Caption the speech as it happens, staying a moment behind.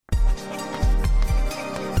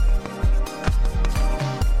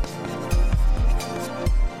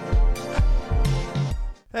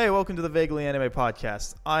Hey, welcome to the Vaguely Anime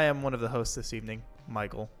Podcast. I am one of the hosts this evening,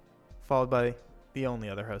 Michael, followed by the only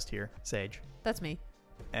other host here, Sage. That's me.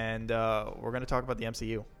 And we're going to talk about the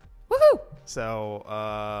MCU. Woohoo!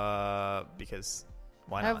 So, because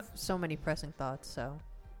why I not? have so many pressing thoughts, so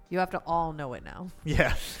you have to all know it now.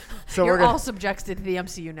 Yeah. So You're we're gonna, all subjected to the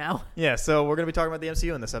MCU now. Yeah, so we're going to be talking about the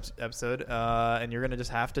MCU in this episode, and you're going to just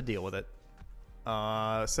have to deal with it.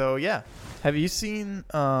 So, yeah. Have you seen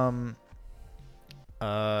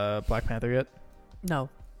Black Panther yet? No,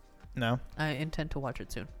 No? I intend to watch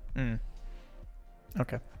it soon.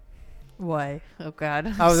 Okay. Why? Oh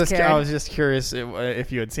God, I was scared. just curious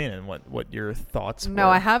if you had seen it and what your thoughts were. No,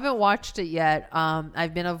 I haven't watched it yet.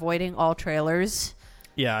 I've been avoiding all trailers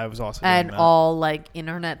Yeah, I was also doing and that. all like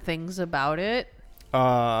internet things about it.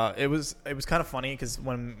 It was kind of funny because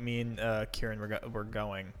when me and Kieran were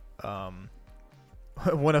going,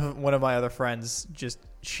 one of my other friends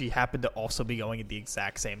she happened to also be going at the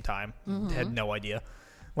exact same time. Had no idea.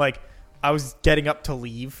 Like, I was getting up to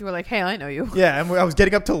leave. You were like, "Hey, I know you." Yeah, and I was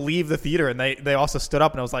getting up to leave the theater, and they also stood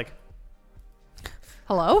up, and I was like,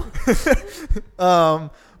 Hello.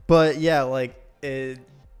 but yeah, like it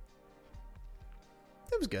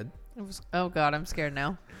was good. Oh God, I'm scared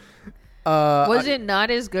now. Was it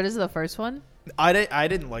not as good as the first one? I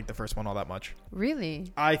didn't like the first one all that much.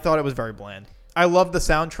 Really? I thought it was very bland. I loved the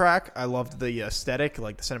soundtrack. I loved the aesthetic,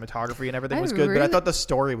 like the cinematography and everything was good. But I thought the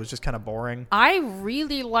story was just kind of boring. I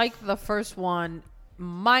really liked the first one,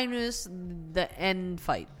 minus the end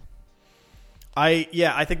fight. I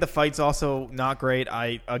think the fight's also not great.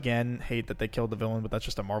 I, again, hate that they killed the villain, but that's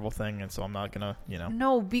just a Marvel thing, and so I'm not going to,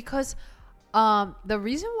 No, because the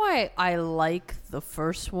reason why I like the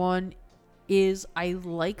first one is I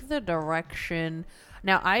like the direction.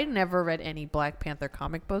 Now, I never read any Black Panther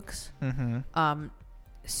comic books.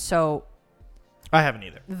 So I haven't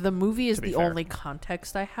either. the movie is To be the fair. only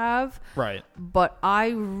context I have. Right. But I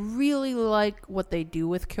really like what they do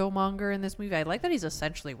with Killmonger in this movie. I like that he's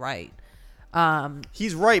essentially right.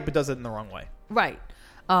 He's right, but does it in the wrong way. Right.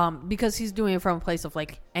 Because he's doing it from a place of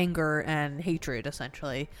like anger and hatred,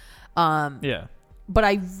 essentially. Yeah. But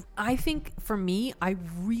I think for me, I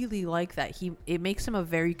really like that it makes him a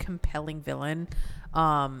very compelling villain.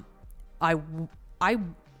 I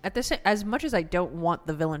at this, as much as I don't want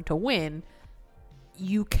the villain to win,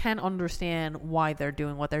 you can understand why they're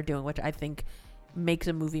doing what they're doing, which I think makes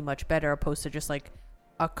a movie much better, opposed to just like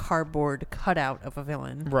a cardboard cutout of a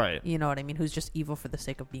villain. Right. You know what I mean? Who's just evil for the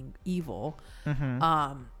sake of being evil.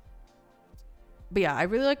 But yeah, I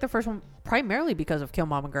really like the first one primarily because of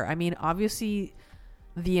Killmonger. I mean, obviously,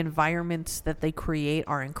 the environments that they create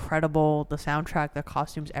are incredible. The soundtrack, the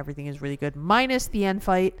costumes, everything is really good. Minus the end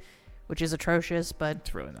fight, which is atrocious, but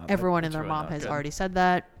It's really not. everyone and it's their really mom not has good. already said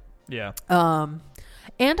that. Yeah. And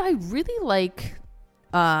I really like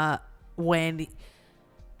when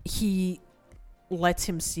he lets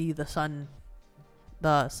him see the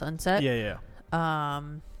sunset. Yeah.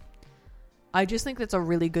 I just think that's a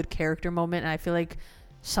really good character moment, and I feel like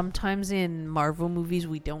sometimes in Marvel movies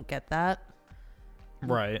we don't get that.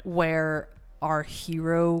 Right. Where our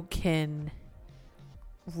hero can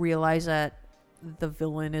realize that the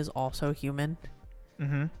villain is also human.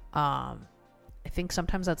 I think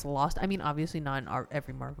sometimes that's lost. I mean, obviously not in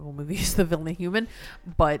every Marvel movie is the villain human,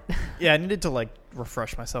 but Yeah, I needed to like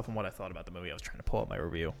refresh myself on what I thought about the movie. I was trying to pull up my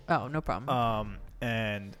review. oh, no problem.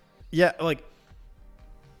 And yeah, like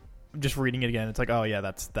just reading it again, it's like, oh yeah,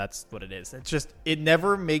 that's what it is. It's just, it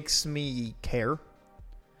never makes me care.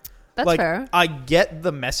 That's like, fair. I get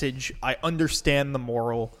the message, I understand the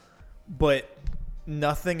moral, but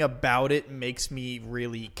nothing about it makes me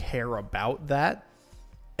really care about that.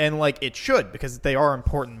 And like it should, because they are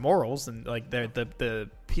important morals, and like their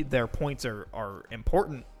points are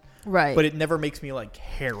important. Right. But it never makes me like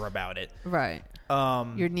care about it. Right.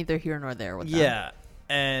 You're neither here nor there with that. Yeah,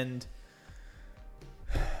 and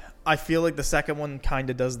I feel like the second one kind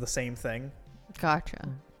of does the same thing. Gotcha.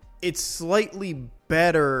 It's slightly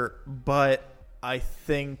better, but I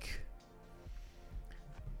think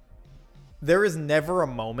there is never a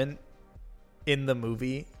moment in the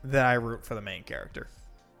movie that I root for the main character.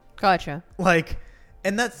 Gotcha. Like,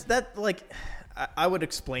 and that's like, I would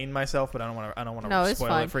explain myself, but I don't want to No, it's spoil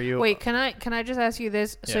fine. it for you. Wait, can I just ask you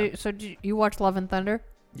this? Yeah. So did you watch Love and Thunder?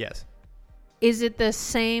 Yes. Is it the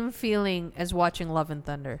same feeling as watching Love and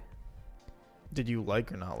Thunder? Did you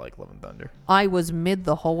like or not like Love and Thunder? I was mid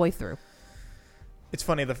the whole way through. It's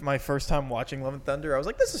funny, my first time watching Love and Thunder, I was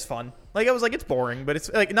like, this is fun. Like, I was like, it's boring, but it's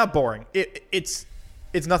like not boring. It's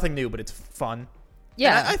nothing new, but it's fun.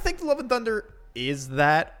 Yeah. And I think Love and Thunder is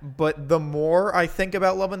that, but the more I think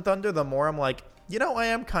about Love and Thunder, the more I'm like, I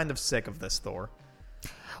am kind of sick of this Thor.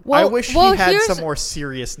 I wish he had here's- some more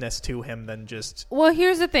seriousness to him than just. Well,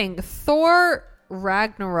 here's the thing. Thor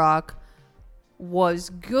Ragnarok was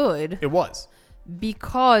good It was.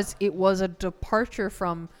 because it was a departure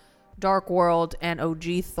from Dark World and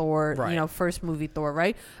OG Thor, Right. First movie Thor,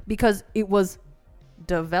 right? Because it was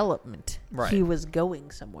development. Right. He was going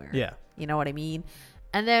somewhere. Yeah. You know what I mean?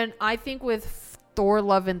 And then I think with Thor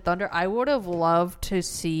Love and Thunder, I would have loved to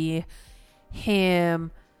see him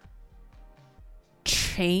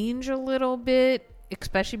change a little bit,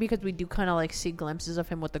 especially because we do kind of like see glimpses of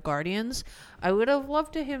him with the Guardians. I would have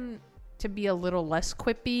loved him to be a little less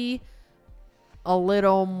quippy, a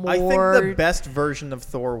little more. I think the best version of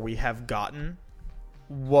Thor we have gotten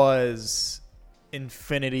was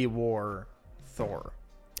Infinity War Thor,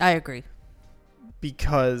 I agree.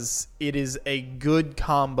 because it is a good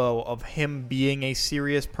combo of him being a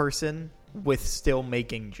serious person with still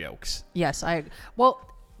making jokes. Yes, well,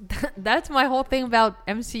 that's my whole thing about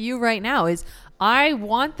MCU right now is I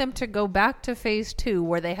want them to go back to phase 2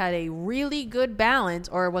 where they had a really good balance,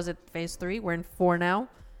 or was it phase 3? We're in 4 now.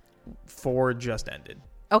 4 just ended.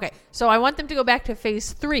 Okay, so I want them to go back to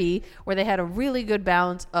phase 3 where they had a really good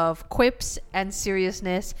balance of quips and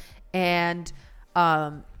seriousness and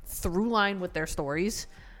through line with their stories.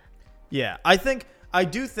 Yeah, I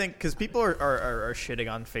do think because people are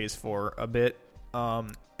shitting on Phase 4 a bit.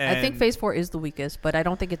 And I think phase 4 is the weakest, but I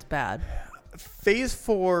don't think it's bad. Phase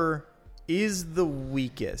 4 is the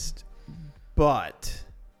weakest, but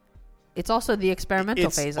It's also the experimental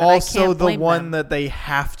it's phase. And I also can't the blame one them. that they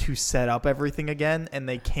have to set up everything again, and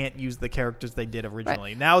they can't use the characters they did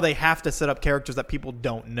originally. Now they have to set up characters that people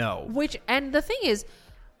don't know. And the thing is,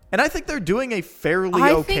 And I think they're doing a fairly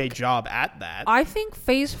okay job at that. I think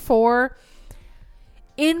phase 4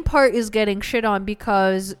 in part is getting shit on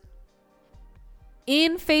because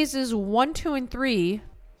in phases 1, 2, and 3,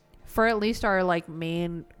 for at least our like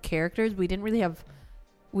main characters, we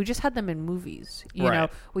just had them in movies. You know,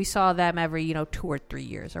 we saw them every, 2 or 3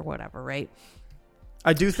 years or whatever, right?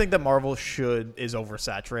 I do think that Marvel is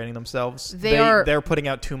oversaturating themselves. They're putting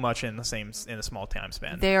out too much in a small time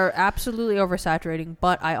span. They are absolutely oversaturating,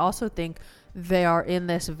 but I also think they are in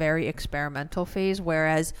this very experimental phase,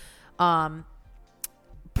 whereas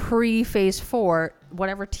pre-phase 4,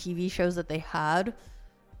 whatever TV shows that they had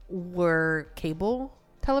were cable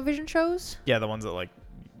television shows. Yeah, the ones that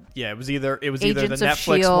it was either the Agents of Netflix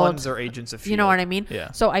S.H.I.E.L.D. ones or Agents of S.H.I.E.L.D. You know what I mean?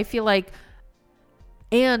 Yeah. So I feel like,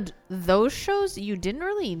 and those shows, you didn't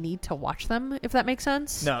really need to watch them, if that makes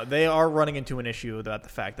sense. No, they are running into an issue about the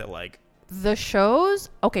fact that The shows,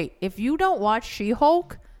 okay, if you don't watch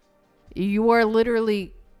She-Hulk, you are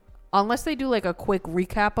literally, unless they do like a quick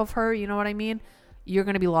recap of her, you know what I mean? You're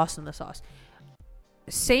going to be lost in the sauce.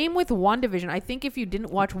 Same with WandaVision. I think if you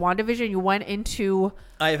didn't watch WandaVision, you went into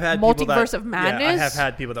I've had Multiverse of Madness. Yeah, I have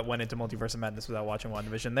had people that went into Multiverse of Madness without watching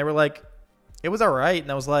WandaVision. They were like, it was all right.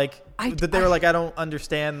 And I was like, I don't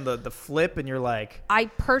understand the flip. And you're like, I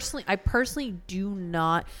personally do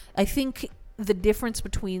not. I think the difference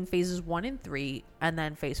between phases 1 and 3 and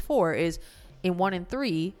then phase 4 is in 1 and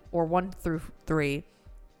 3, or 1 through 3,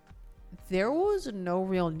 there was no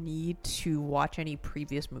real need to watch any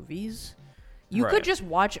previous movies. You could just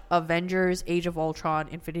watch Avengers, Age of Ultron,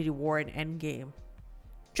 Infinity War, and Endgame.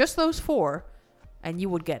 Just those 4, and you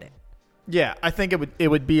would get it. Yeah, I think it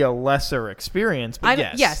would be a lesser experience, but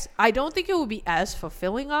yes. I don't think it would be as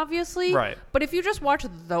fulfilling, obviously. Right. But if you just watch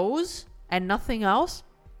those and nothing else,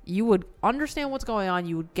 you would understand what's going on.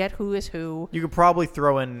 You would get who is who. You could probably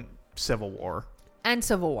throw in Civil War. And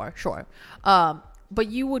Civil War, sure. But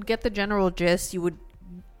you would get the general gist. You would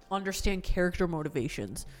understand character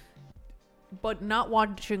motivations. But not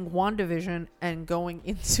watching WandaVision and going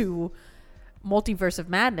into Multiverse of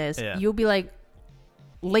Madness, you'll be like,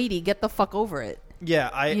 lady, get the fuck over it.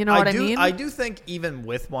 Yeah, you know what I mean? I do think even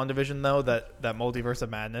with WandaVision, though, that Multiverse of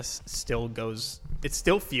Madness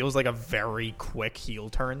still feels like a very quick heel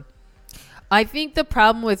turn. I think the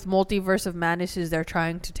problem with Multiverse of Madness is they're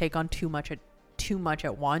trying to take on too much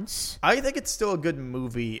at once. I think it's still a good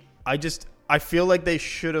movie. I feel like they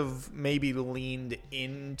should have maybe leaned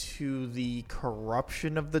into the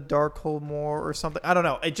corruption of the Darkhold more or something. I don't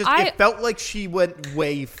know. It felt like she went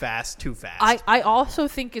way too fast. I also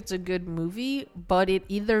think it's a good movie, but it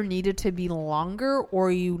either needed to be longer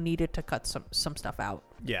or you needed to cut some stuff out.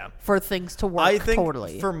 Yeah. For things to work. I think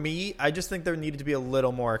totally. For me, I just think there needed to be a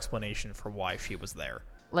little more explanation for why she was there.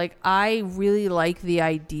 Like, I really like the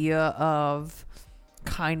idea of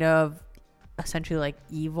kind of essentially like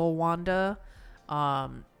evil Wanda. I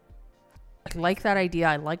like that idea.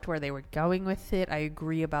 I liked where they were going with it. I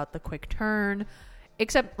agree about the quick turn,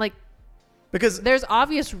 except like because there's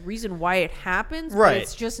obvious reason why it happens, right. but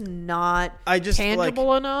it's just not I just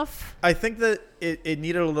tangible enough. I think that it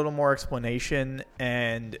needed a little more explanation,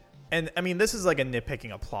 and I mean, this is like a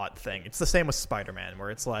nitpicking a plot thing. It's the same with Spider-Man, where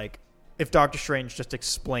it's like, if Doctor Strange just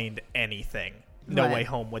explained anything, No Right. Way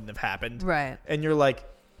Home wouldn't have happened. Right. And you're like,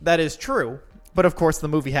 that is true, but of course the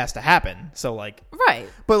movie has to happen. So like, Right.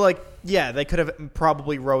 but like, yeah, they could have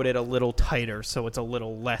probably wrote it a little tighter so it's a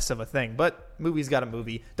little less of a thing. But movie's got a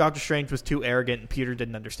movie. Doctor Strange was too arrogant, and Peter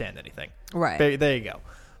didn't understand anything. Right. There you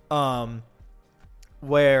go.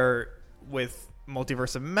 Where with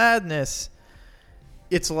Multiverse of Madness,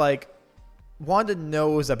 it's like Wanda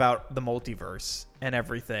knows about the multiverse and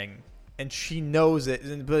everything, and she knows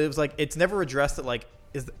it, but it was like it's never addressed that like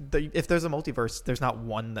if there's a multiverse, there's not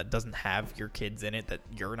one that doesn't have your kids in it that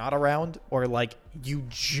you're not around, or like you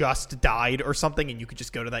just died or something and you could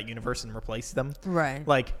just go to that universe and replace them. Right.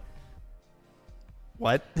 Like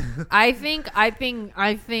what? I think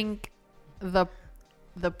the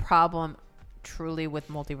problem truly with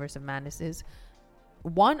Multiverse of Madness is,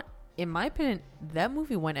 one, in my opinion, that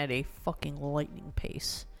movie went at a fucking lightning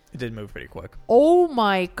pace. It did move pretty quick. Oh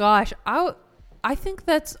my gosh. I think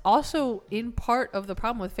that's also in part of the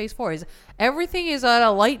problem with Phase 4 is everything is at a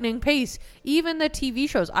lightning pace. Even the TV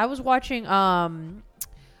shows. I was watching Moon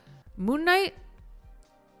Knight,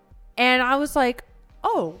 and I was like,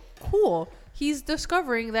 oh, cool. He's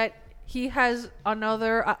discovering that he has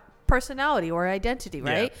another personality or identity,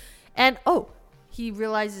 right? Yeah. And, he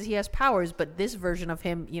realizes he has powers, but this version of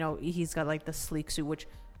him, he's got like the sleek suit, which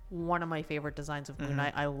one of my favorite designs of Moon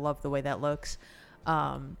Knight. I love the way that looks.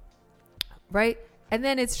 Right? And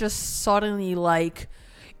then it's just suddenly like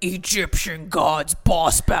Egyptian gods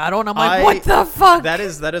boss battle, and I'm like, what the fuck? That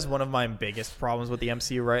is one of my biggest problems with the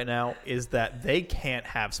MCU right now, is that they can't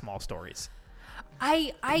have small stories.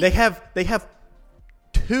 They have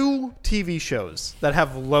 2 TV shows that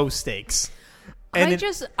have low stakes. And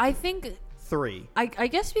I think 3. I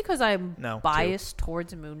guess because I'm No, biased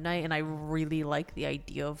towards Moon Knight, and I really like the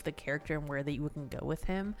idea of the character and where you can go with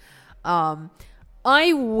him.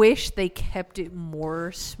 I wish they kept it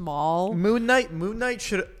more small. Moon Knight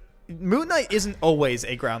isn't always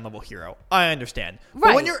a ground level hero. I understand. Right.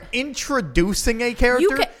 But when you're introducing a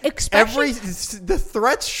character, the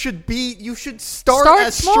threats should be, you should start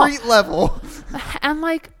at small. street level. And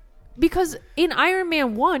like, because in Iron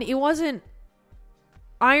Man 1, it wasn't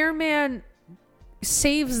Iron Man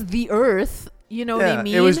saves the Earth. You know what I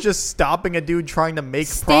mean? It was just stopping a dude trying to make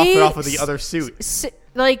profit off of the other suit.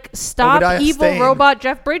 Stop Obadiah evil Stane. robot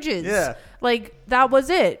Jeff Bridges. Yeah. Like, that was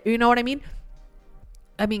it. You know what I mean?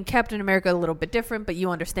 I mean, Captain America a little bit different, but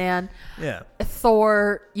you understand. Yeah.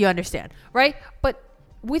 Thor, you understand, right? But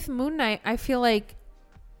with Moon Knight, I feel like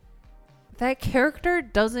that character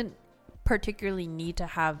doesn't particularly need to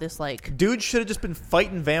have this, like... Dude should have just been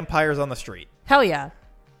fighting vampires on the street. Hell yeah.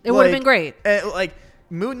 It would have been great. Like,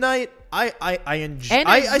 Moon Knight, I enjoy... And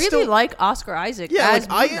I really like Oscar Isaac as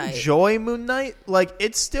Moon Knight. I enjoy Moon Knight. Like,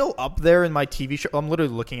 it's still up there in my TV show. I'm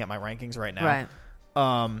literally looking at my rankings right now. Right.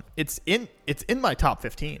 It's in my top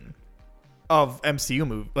 15 of MCU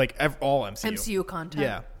movie, like all MCU content.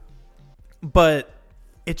 Yeah, but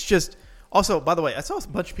it's just also. By the way, I saw a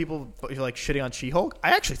bunch of people like shitting on She-Hulk.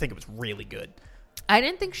 I actually think it was really good. I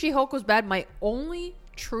didn't think She-Hulk was bad. My only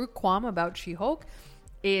true qualm about She-Hulk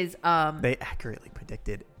is they accurately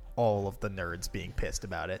predicted all of the nerds being pissed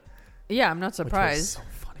about it. Yeah, I'm not surprised. Which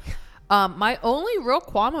was so funny. My only real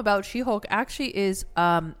qualm about She-Hulk actually is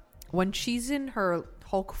when she's in her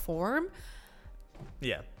Hulk form.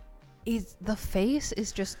 Yeah. The face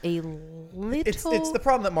is just a little... It's the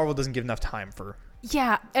problem that Marvel doesn't give enough time for.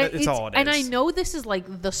 Yeah. It's all it is. And I know this is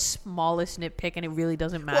like the smallest nitpick and it really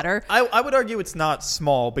doesn't matter. Well, I would argue it's not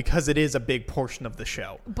small because it is a big portion of the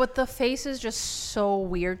show. But the face is just so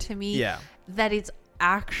weird to me. Yeah. That it's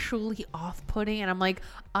actually off-putting, and I'm like,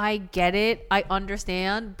 I get it, I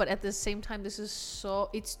understand, but at the same time,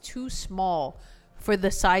 it's too small for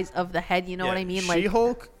the size of the head. You know what I mean? Like,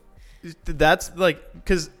 She-Hulk, that's like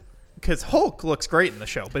because Hulk looks great in the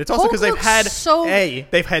show, but it's also because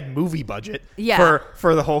they've had movie budget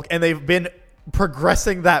for the Hulk, and they've been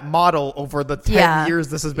progressing that model over the 10 years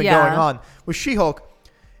this has been going on. With She-Hulk,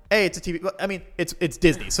 it's a TV. I mean, it's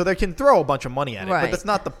Disney, so they can throw a bunch of money at it, but that's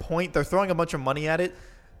not the point. They're throwing a bunch of money at it,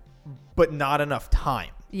 but not enough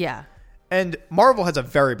time. Yeah. And Marvel has a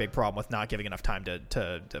very big problem with not giving enough time to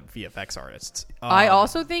VFX artists. I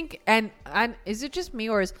also think, and is it just me,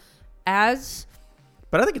 or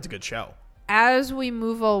but I think it's a good show. As we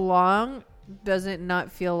move along, does it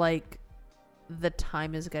not feel like the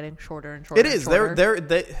time is getting shorter and shorter? It is.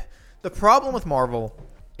 The problem with Marvel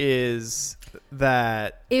is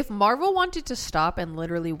that If Marvel wanted to stop and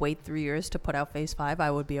literally wait 3 years to put out Phase 5,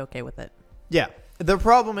 I would be okay with it. yeah, the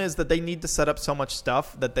problem is that they need to set up so much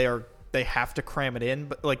stuff that they have to cram it in,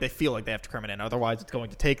 but like they feel like they have to cram it in. Otherwise, it's going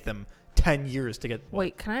to take them 10 years to get.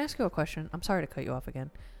 Wait, can I ask you a question? I'm sorry to cut you off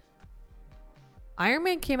again. Iron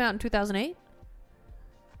Man came out in 2008.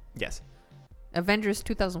 Yes. Avengers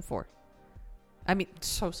 2004. I mean,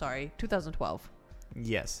 so sorry, 2012.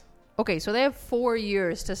 Yes. Okay, so they have 4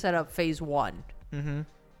 years to set up Phase 1, Mm-hmm.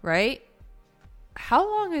 right? How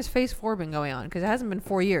long has Phase 4 been going on? Because it hasn't been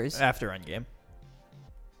 4 years. After Endgame.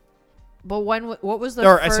 But what was the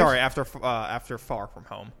Or first... sorry, after Far From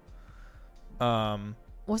Home.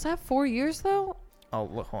 Was that 4 years, though? Oh,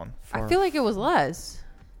 look on. I feel like it was less.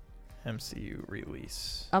 MCU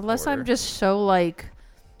release. Unless order. I'm just so, like,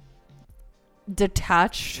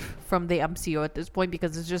 detached from the MCU at this point,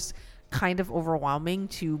 because it's just kind of overwhelming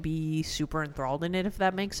to be super enthralled in it, if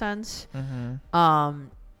that makes sense. Mm-hmm.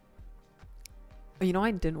 You know,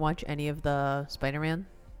 I didn't watch any of the Spider-Man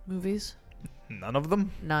movies. None of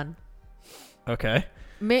them? None. Okay.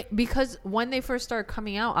 Because when they first started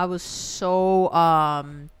coming out, I was so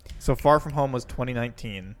So Far From Home was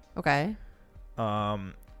 2019. okay.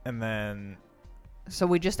 And then So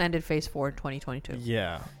we just ended Phase 4 in 2022.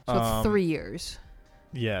 yeah. So it's 3 years.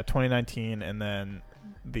 Yeah, 2019, and then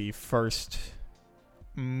the first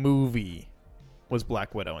movie was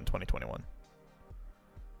Black Widow in 2021.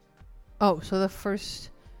 Oh, so the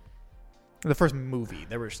first... The first movie.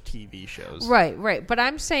 There was TV shows. Right. But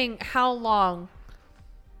I'm saying how long...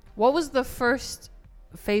 What was the first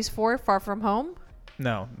Phase 4, Far From Home?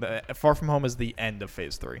 No, Far From Home is the end of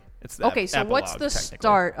Phase 3. It's the Okay, so what's the technically.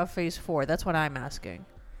 start of Phase 4? That's what I'm asking.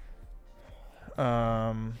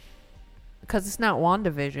 Because it's not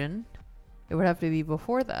WandaVision. It would have to be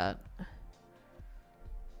before that.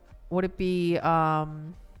 Would it be...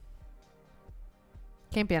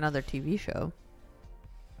 Can't be another TV show.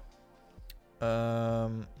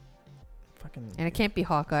 fucking. And it can't be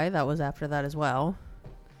Hawkeye. That was after that as well.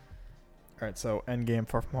 All right, so Endgame,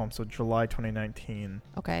 Far From Home, so July 2019.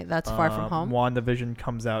 Okay, that's Far From Home. WandaVision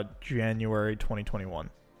comes out January 2021.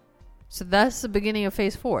 So that's the beginning of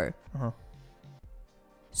Phase 4. Uh-huh.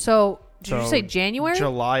 So, did you So say January?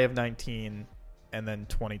 July of 19, and then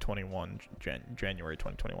 2021, January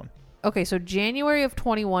 2021. Okay, so January of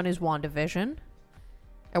 21 is WandaVision.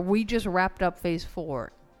 And we just wrapped up Phase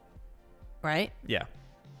 4. Right? Yeah.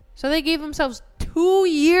 So they gave themselves 2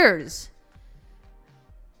 years.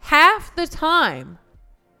 Half the time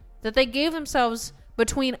that they gave themselves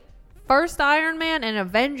between first Iron Man and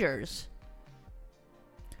Avengers.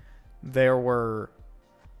 There were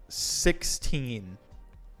 16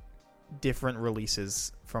 different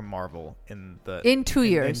releases from Marvel in 2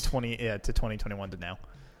 years. to 2021 to now.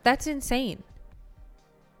 That's insane.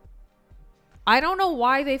 I don't know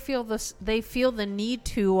why they feel this. They feel the need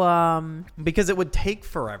to. Because it would take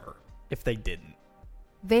forever if they didn't.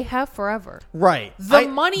 They have forever. Right. The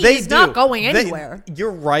money is not going anywhere.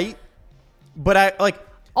 You're right. But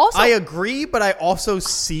I agree, but I also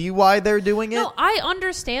see why they're doing it. No, I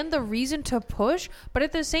understand the reason to push, but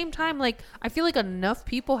at the same time, like, I feel like enough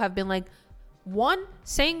people have been like, one,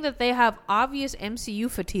 saying that they have obvious MCU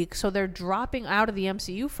fatigue, so they're dropping out of the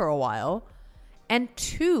MCU for a while, and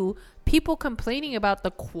two, people complaining about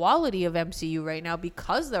the quality of MCU right now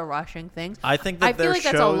because they're rushing things. I think that I feel like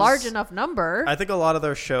that's a large enough number. I think a lot of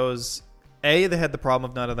their shows, they had the problem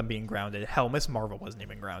of none of them being grounded. Hell, Miss Marvel wasn't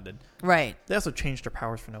even grounded. Right. They also changed their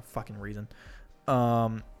powers for no fucking reason.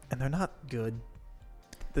 And they're not good.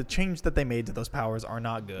 The change that they made to those powers are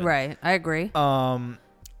not good. Right. I agree.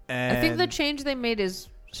 And I think the change they made is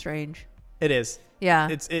strange. It is. Yeah.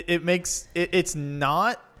 It's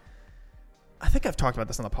not. I think I've talked about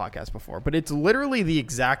this on the podcast before, but it's literally the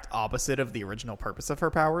exact opposite of the original purpose of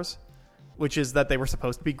her powers, which is that they were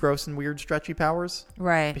supposed to be gross and weird, stretchy powers.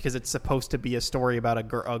 Right. Because it's supposed to be a story about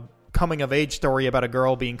a coming of age story about a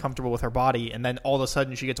girl being comfortable with her body, and then all of a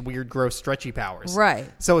sudden she gets weird, gross, stretchy powers. Right.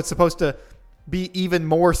 So it's supposed to be even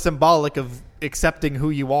more symbolic of accepting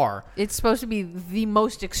who you are. It's supposed to be the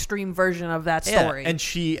most extreme version of that story. Yeah, and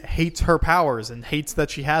she hates her powers and hates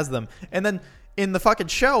that she has them. And then in the fucking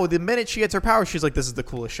show, the minute she gets her powers, she's like, this is the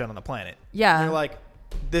coolest shit on the planet. Yeah. And you're like,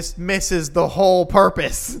 this misses the whole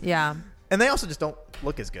purpose. Yeah. And they also just don't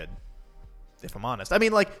look as good, if I'm honest. I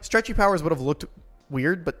mean, like, stretchy powers would have looked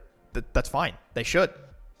weird, but that's fine. They should.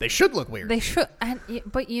 They should look weird. They should.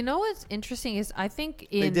 But you know what's interesting is I think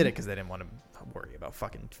they did it because they didn't want to worry about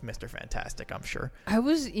fucking Mr. Fantastic, I'm sure. I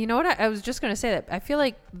was just going to say that. I feel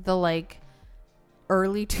like the, like,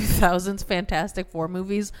 early 2000s Fantastic Four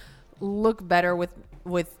movies look better with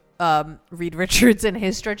Reed Richards and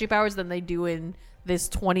his stretchy powers than they do in this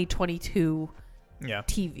 2022 Yeah.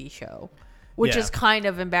 TV show, which Yeah. is kind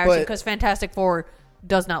of embarrassing But- because Fantastic Four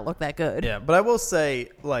does not look that good. Yeah, but I will say,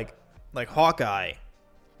 like Hawkeye,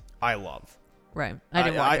 I love. Right. I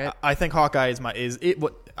didn't watch it. I think Hawkeye is it.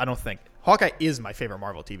 What I don't think Hawkeye is my favorite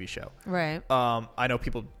Marvel TV show. Right. I know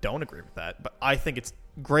people don't agree with that, but I think it's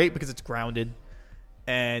great because it's grounded,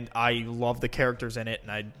 and I love the characters in it,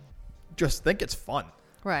 and I just think it's fun.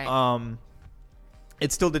 Right.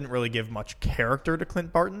 It still didn't really give much character to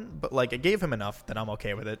Clint Barton, but like it gave him enough that I'm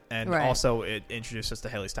okay with it, and Right. also it introduced us to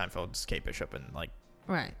Haley Steinfeld's Kate Bishop, and like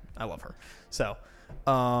right. I love her. So,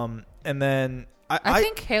 and then I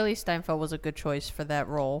think Haley Steinfeld was a good choice for that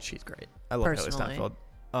role. she's great. I love Haley Personally.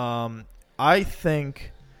 Steinfeld. I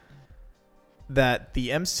think that the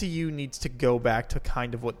MCU needs to go back to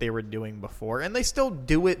kind of what they were doing before, and they still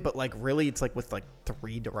do it, but like really, it's like with like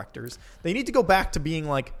 3 directors. They need to go back to being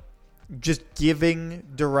like just giving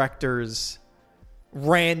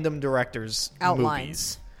random directors Outlines.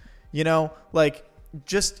 movies. You know, like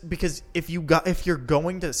just because if you're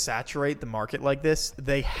going to saturate the market like this,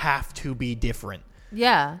 they have to be different.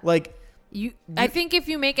 Yeah. Like I think if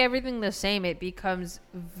you make everything the same, it becomes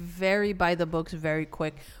very by the books very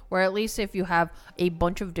quick. Where at least if you have a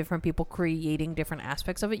bunch of different people creating different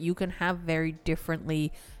aspects of it, you can have very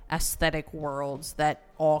differently aesthetic worlds that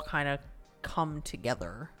all kind of come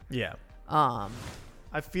together. yeah.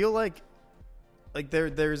 I feel like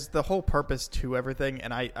there's the whole purpose to everything,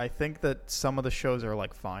 and I think that some of the shows are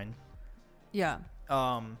like fine. Yeah.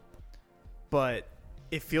 But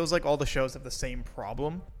it feels like all the shows have the same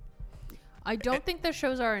problem. I don't think the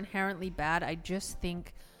shows are inherently bad. I just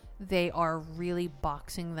think they are really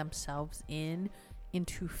boxing themselves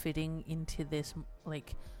into fitting into this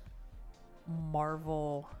like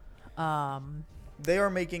Marvel. They are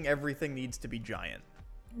making everything needs to be giant.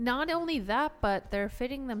 Not only that, but they're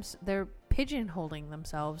pigeonholing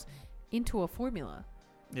themselves into a formula.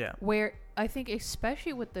 Yeah. Where I think,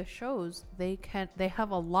 especially with the shows, they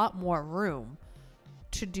have a lot more room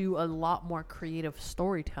to do a lot more creative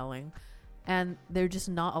storytelling, and they're just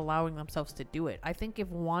not allowing themselves to do it. I think if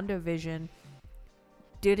WandaVision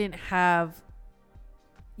didn't have,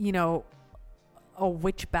 a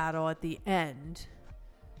witch battle at the end,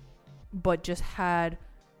 but just had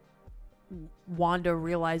Wanda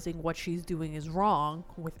realizing what she's doing is wrong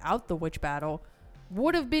without the witch battle,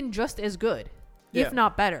 would have been just as good, if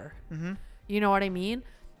not better. Mm-hmm. You know what I mean?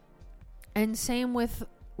 And same with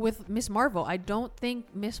Miss Marvel. I don't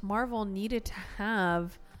think Miss Marvel needed to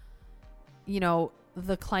have,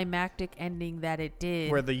 the climactic ending that it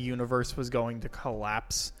did. Where the universe was going to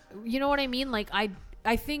collapse. You know what I mean? Like,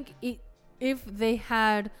 I think if they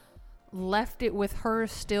had left it with her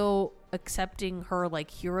still accepting her, like,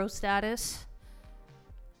 hero status,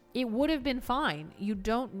 it would have been fine. You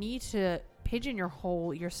don't need to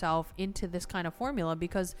pigeonhole yourself into this kind of formula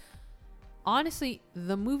because, honestly,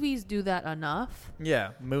 the movies do that enough. Yeah,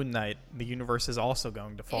 Moon Knight, the universe is also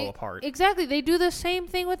going to fall apart. Exactly. They do the same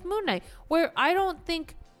thing with Moon Knight, where I don't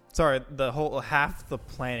think... Sorry, the whole half the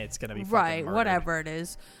planet's going to be fucking right, murdered. whatever it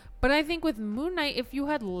is. But I think with Moon Knight, if you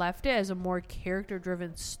had left it as a more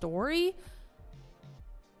character-driven story,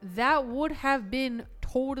 that would have been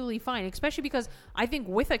totally fine. Especially because I think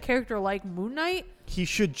with a character like Moon Knight... He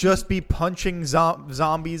should just be punching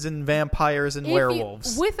zombies and vampires and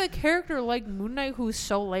werewolves. With a character like Moon Knight, who's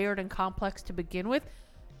so layered and complex to begin with,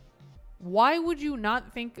 why would you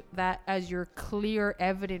not think that as your clear,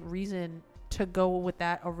 evident reason to go with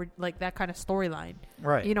that, like that kind of storyline?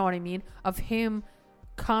 Right. You know what I mean? Of him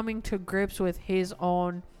coming to grips with his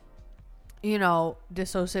own,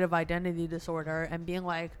 dissociative identity disorder and being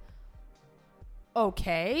like,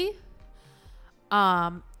 okay,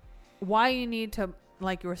 why you need to,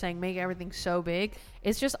 like you were saying, make everything so big?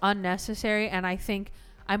 It's just unnecessary. And I think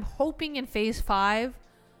I'm hoping in phase 5,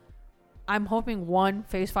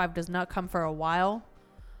 phase 5 does not come for a while,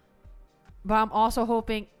 but I'm also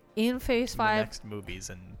hoping in phase 5 the next movies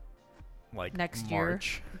in like next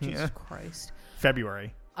March. year. Jesus Christ.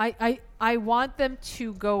 February. I want them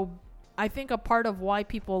to go. I think a part of why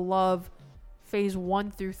people love phase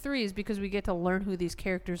 1 through 3 is because we get to learn who these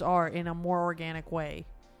characters are in a more organic way.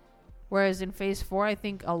 Whereas in phase 4, I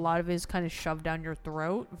think a lot of it is kind of shoved down your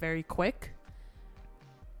throat very quick.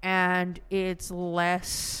 And it's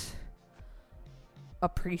less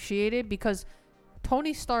appreciated because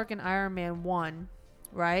Tony Stark in Iron Man 1,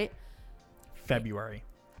 right? February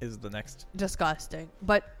is the next. Disgusting.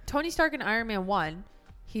 But Tony Stark in Iron Man 1,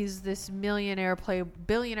 he's this billionaire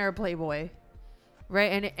playboy,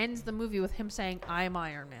 right? And it ends the movie with him saying, "I'm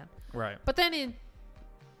Iron Man." Right. But then in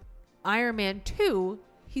Iron Man 2,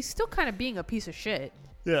 he's still kind of being a piece of shit.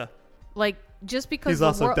 Yeah. Like, just because He's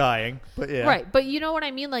also dying, but yeah. Right, but you know what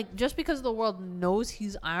I mean? Like, just because the world knows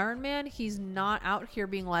he's Iron Man, he's not out here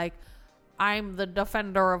being like, I'm the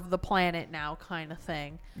defender of the planet now kind of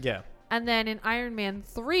thing. Yeah. And then in Iron Man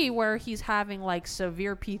 3, where he's having, like,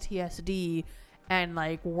 severe PTSD and,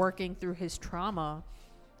 like, working through his trauma,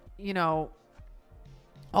 you know,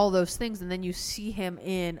 all those things. And then you see him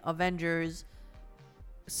in Avengers,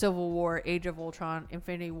 Civil War, Age of Ultron,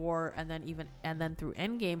 Infinity War, and then through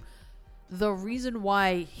Endgame. The reason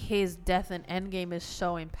why his death in Endgame is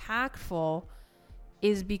so impactful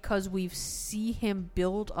is because we see him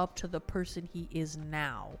build up to the person he is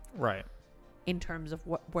now. Right. In terms of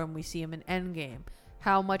when we see him in Endgame.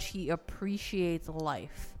 How much he appreciates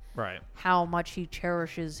life. Right. How much he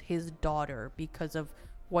cherishes his daughter because of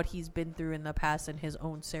what he's been through in the past and his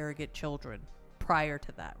own surrogate children prior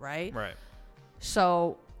to that, right? Right.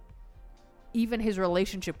 So, even his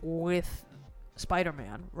relationship with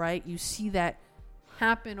Spider-Man, right? You see that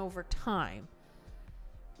happen over time.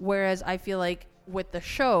 Whereas I feel like with the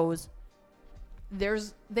shows,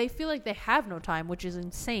 they feel like they have no time, which is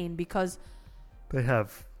insane because they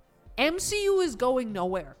have MCU is going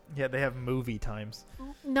nowhere. Yeah, they have movie times.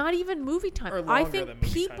 Not even movie time. I think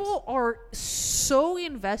people are so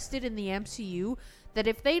invested in the MCU that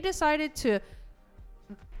if they decided to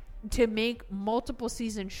make multiple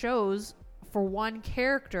season shows for one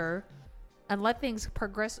character and let things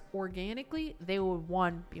progress organically, they would,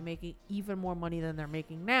 one, be making even more money than they're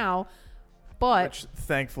making now. But which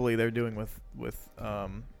thankfully they're doing with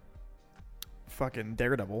fucking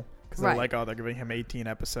Daredevil. Because they're like, oh, they're giving him 18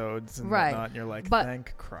 episodes and whatnot. And you're like,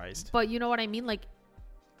 thank Christ. But you know what I mean? Like,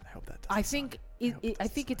 I hope that I think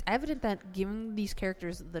it's evident that giving these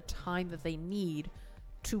characters the time that they need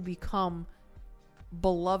to become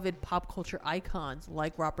beloved pop culture icons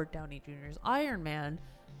like Robert Downey Jr.'s Iron Man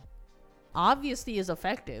obviously is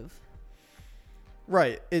effective.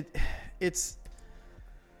 Right. It's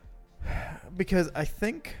because I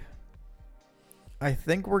think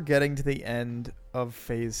we're getting to the end of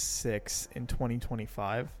Phase 6 in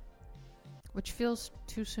 2025. Which feels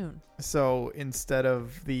too soon. So instead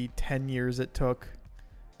of the 10 years it took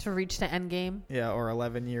to reach the end game, or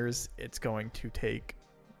 11 years, it's going to take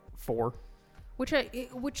 4.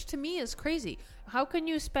 Which to me is crazy. How can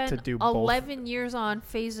you spend 11 years on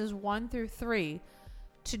phases 1 through 3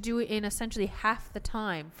 to do it in essentially half the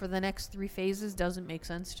time for the next 3 phases? Doesn't make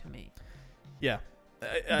sense to me. Yeah.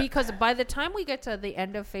 Because by the time we get to the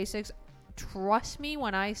end of phase 6, trust me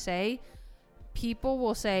when I say, people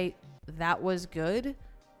will say, that was good,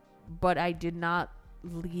 but I did not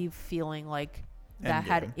leave feeling like that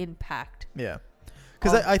had impact. Yeah.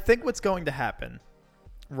 Because I think what's going to happen,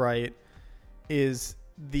 right, is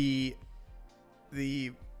the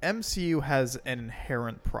MCU has an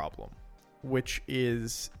inherent problem, which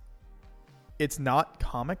is it's not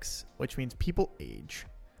comics, which means people age.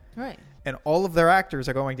 Right. And all of their actors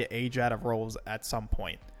are going to age out of roles at some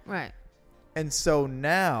point. Right. And so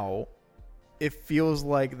now it feels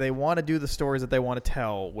like they want to do the stories that they want to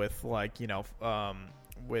tell with, like,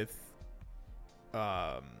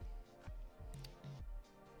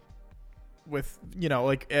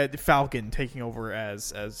 Falcon taking over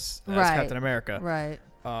as Captain America. Right.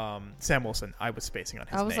 Sam Wilson. I was spacing on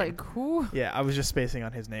his name. I was like, who? Yeah, I was just spacing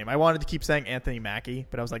on his name. I wanted to keep saying Anthony Mackie,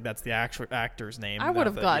 but I was like, that's the actual actor's name. I would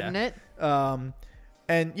have gotten it.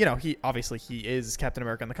 And, he is Captain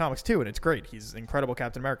America in the comics, too, and it's great. He's incredible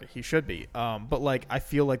Captain America. He should be. But, like, I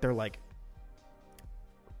feel like they're like,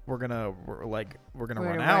 we're gonna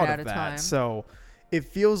run out of that. Time. So it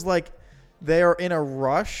feels like they are in a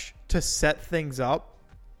rush to set things up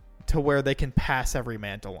to where they can pass every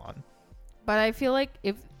mantle on. But I feel like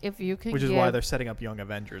if you can, which is why they're setting up Young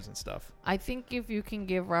Avengers and stuff. I think if you can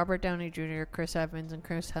give Robert Downey Jr., Chris Evans, and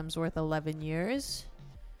Chris Hemsworth 11 years,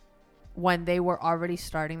 when they were already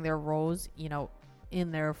starting their roles,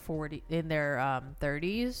 in their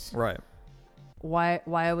 30s, right?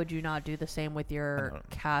 Why would you not do the same with your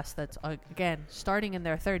cast that's again starting in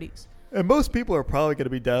their 30s? And most people are probably going to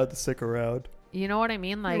be down to stick around. You know what I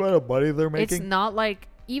mean? Like, the amount of money they're making. It's not like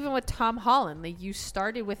even with Tom Holland, like you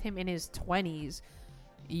started with him in his 20s,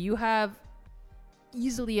 you have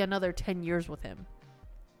easily another 10 years with him.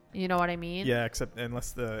 You know what I mean? Yeah, except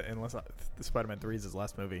unless the Spider-Man 3 is his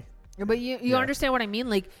last movie. But you understand what I mean?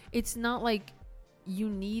 Like, it's not like you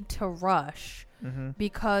need to rush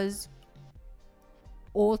because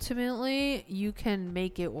ultimately you can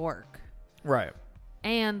make it work. Right.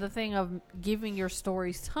 And the thing of giving your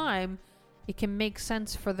stories time, it can make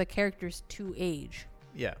sense for the characters to age.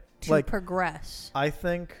 Yeah. To progress. I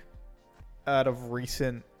think out of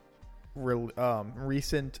recent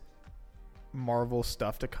recent Marvel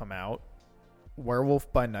stuff to come out,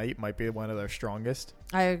 Werewolf by Night might be one of their strongest,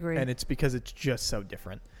 I agree. and it's because it's just so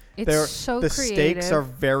different. It's so the creative. stakes are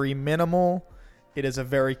very minimal. It is a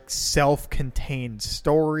very self-contained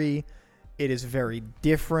story. It is very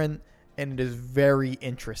different, and it is very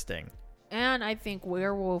interesting. And I think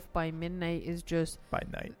Werewolf by Midnight is just By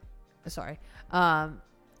Night. sorry,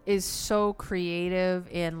 is so creative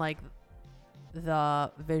in like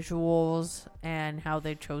the visuals and how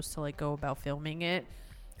they chose to like go about filming it.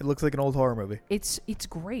 It looks like an old horror movie. It's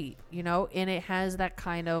great, you know, and it has that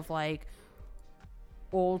kind of like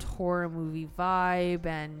old horror movie vibe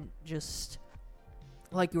and just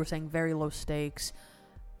like you were saying, very low stakes.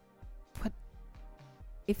 But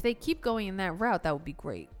if they keep going in that route, that would be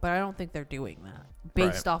great. But I don't think they're doing that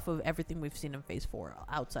based off of everything we've seen in Phase 4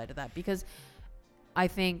 outside of that, because I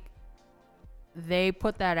think they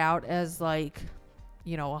put that out as like,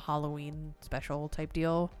 you know, a Halloween special type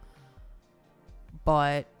deal.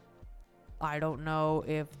 But I don't know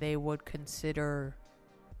if they would consider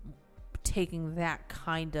taking that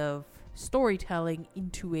kind of storytelling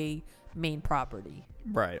into a main property.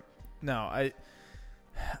 Right. No,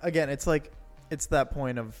 again, it's like, it's that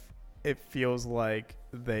point of, it feels like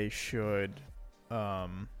they should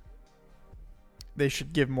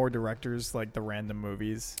give more directors like the random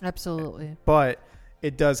movies. Absolutely. But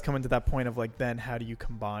it does come into that point of like, then how do you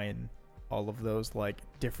combine all of those like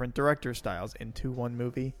different director styles into one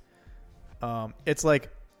movie? It's like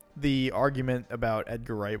the argument about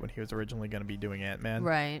Edgar Wright when he was originally going to be doing Ant-Man.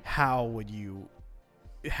 Right. How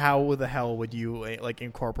the hell would you like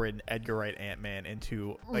incorporate an Edgar Wright Ant-Man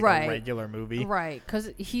into like a regular movie? Right, because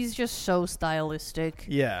he's just so stylistic.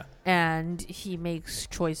 Yeah. And he makes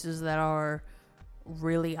choices that are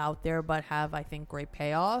really out there but have, I think, great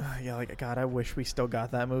payoff. Yeah, like, God, I wish we still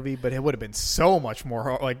got that movie, but it would have been so much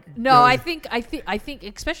more like. No, I think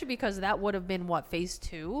especially because that would have been what, Phase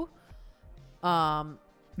 2.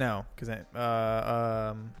 No, because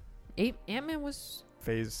Ant-Man was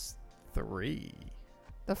Phase 3.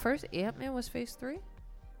 the first Ant-Man was Phase 3.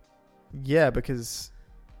 Yeah, because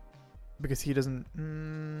he doesn't.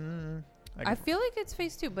 I feel like it's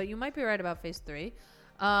Phase 2, but you might be right about Phase 3.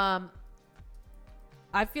 I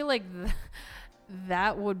feel like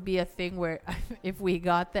that would be a thing where if we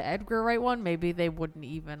got the Edgar Wright one, maybe they wouldn't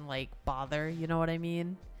even like bother. You know what I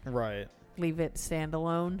mean? Right. Leave it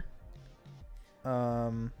standalone.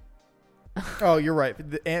 Oh, you're right.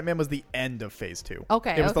 The Ant-Man was the end of Phase 2.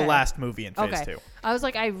 Okay. It was the last movie in Phase 2. I was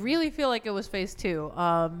like, I really feel like it was Phase 2.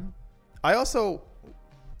 I also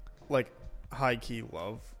like high-key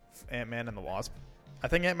love Ant-Man and the Wasp. I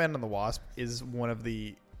think Ant-Man and the Wasp is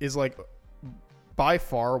like by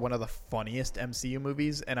far one of the funniest MCU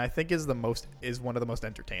movies, and I think is one of the most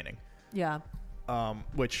entertaining. Yeah.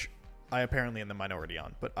 Which I apparently am the minority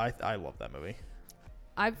on, but I love that movie.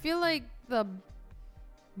 I feel like I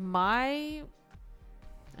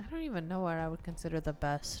don't even know what I would consider the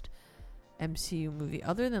best MCU movie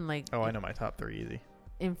other than like. Oh, I know my top 3 easy.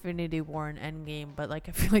 Infinity War and Endgame, but like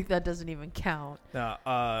I feel like that doesn't even count.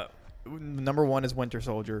 Number 1 is Winter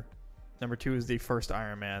Soldier. Number 2 is the first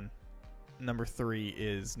Iron Man. Number 3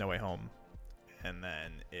 is No Way Home, and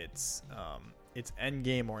then it's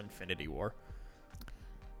Endgame or Infinity War.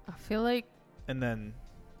 I feel like, and then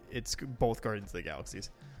it's both Guardians of the Galaxies.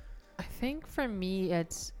 I think for me,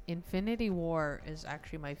 it's Infinity War is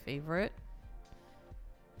actually my favorite,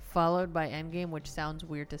 followed by Endgame, which sounds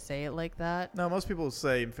weird to say it like that. No, most people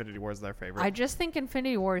say Infinity War is their favorite. I just think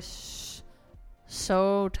Infinity War is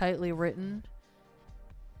so tightly written,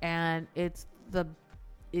 and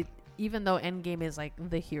even though Endgame is like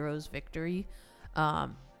the hero's victory,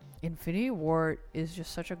 Infinity War is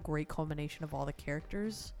just such a great culmination of all the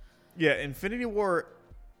characters. Yeah, Infinity War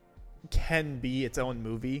can be its own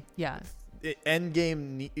movie. Yeah.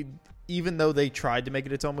 Endgame, even though they tried to make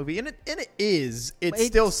it its own movie, and it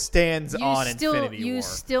still stands on Infinity War. You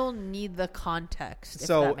still need the context.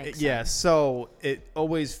 So if that makes sense. So it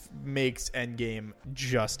always makes Endgame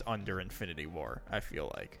just under Infinity War, I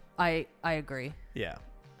feel like. I agree. Yeah.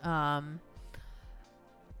 And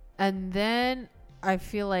then I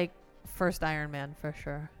feel like first Iron Man for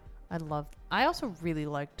sure. I also really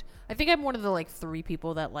liked. I think I'm one of the like 3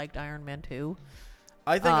 people that liked Iron Man 2.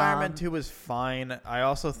 I think Iron Man 2 is fine. I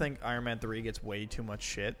also think Iron Man 3 gets way too much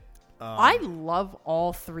shit. I love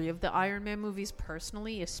all 3 of the Iron Man movies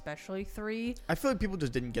personally, especially 3. I feel like people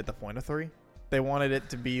just didn't get the point of 3. They wanted it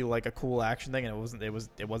to be like a cool action thing, and it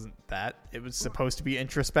wasn't that. It was supposed to be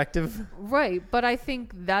introspective. Right, but I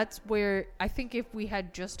think that's where if we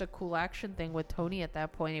had just a cool action thing with Tony at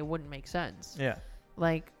that point, it wouldn't make sense. Yeah.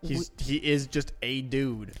 Like he is just a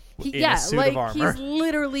dude in yeah, a suit like of armor. he's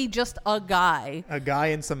literally just a guy. A guy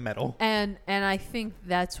in some metal. And I think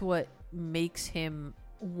that's what makes him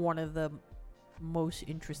one of the most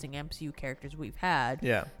interesting MCU characters we've had.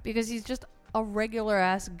 Yeah. Because he's just a regular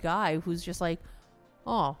ass guy who's just like,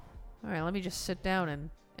 oh, all right, let me just sit down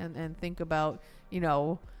and think about,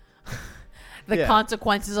 the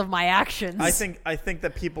consequences of my actions. I think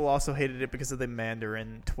that people also hated it because of the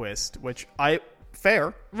Mandarin twist, which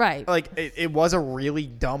fair. Right. Like it was a really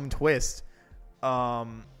dumb twist. I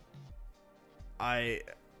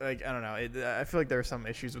don't know. I feel like there are some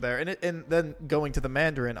issues with there. And then going to the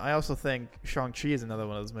Mandarin, I also think Shang-Chi is another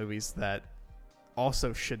one of those movies that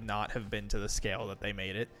also should not have been to the scale that they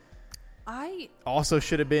made it. Also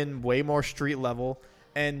should have been way more street level.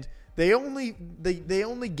 And they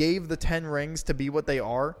only gave the 10 rings to be what they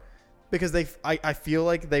are because I feel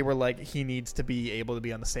like they were like, he needs to be able to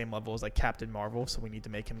be on the same level as like Captain Marvel, so we need to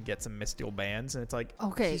make him get some mystical bands. And it's like,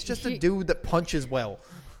 okay, he's just a dude that punches well.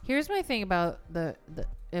 Here's my thing about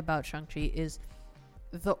about Shang-Chi is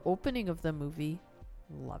the opening of the movie.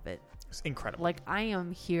 Love it. It's incredible. Like, I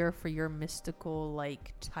am here for your mystical,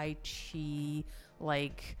 like, Tai Chi,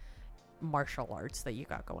 like, martial arts that you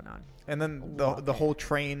got going on. And then the whole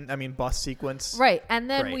bus sequence. Right. And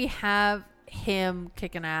then Great. we have him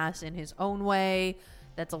kicking ass in his own way.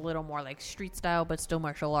 That's a little more like street style, but still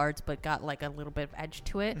martial arts, but got like a little bit of edge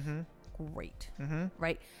to it. Mm-hmm. Great. Mm-hmm.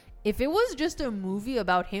 Right. If it was just a movie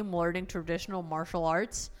about him learning traditional martial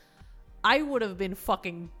arts, I would have been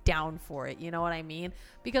fucking down for it. You know what I mean?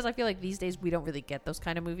 Because I feel like these days we don't really get those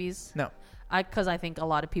kind of movies. No. Because I think a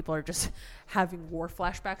lot of people are just having war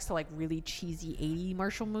flashbacks to like really cheesy 80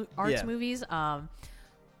 martial arts movies. But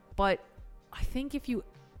I think if you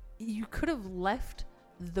could have left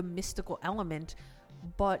the mystical element,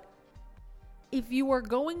 but if you were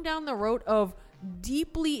going down the road of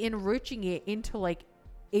deeply enriching it into like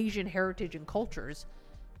Asian heritage and cultures,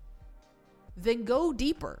 then go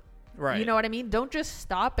deeper. Right. You know what I mean? Don't just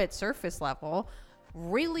stop at surface level.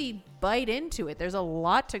 Really bite into it. There's a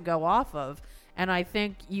lot to go off of. And I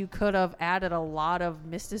think you could have added a lot of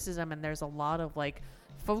mysticism, and there's a lot of like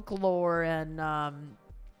folklore and,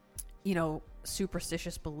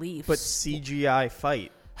 superstitious beliefs. But CGI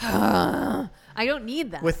fight. I don't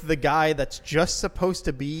need that. With the guy that's just supposed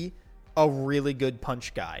to be a really good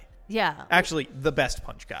punch guy. Yeah. Actually, the best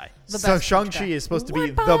punch guy. So Shang-Chi is supposed to be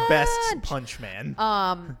the best punch man.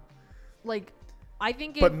 Like, I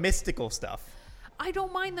think But mystical stuff. I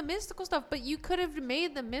don't mind the mystical stuff, but you could have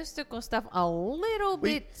made the mystical stuff a little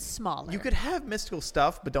bit smaller. You could have mystical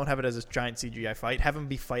stuff, but don't have it as a giant CGI fight. Have him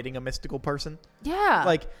be fighting a mystical person. Yeah.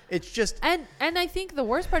 Like, it's just... And I think the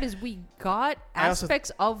worst part is we got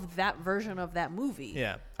aspects of that version of that movie.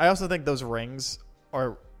 Yeah. I also think those rings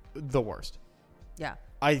are the worst. Yeah.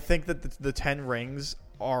 I think that the 10 rings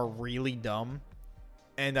are really dumb.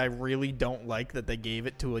 And I really don't like that they gave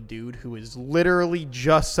it to a dude who is literally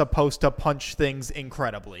just supposed to punch things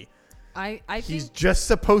incredibly. I He's think just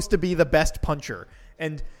supposed to be the best puncher.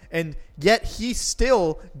 And yet he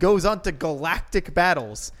still goes on to galactic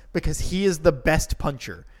battles because he is the best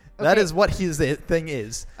puncher. Okay. That is what his thing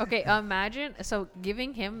is. Okay, imagine. So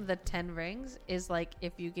giving him the 10 rings is like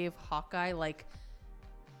if you gave Hawkeye like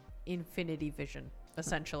infinity vision,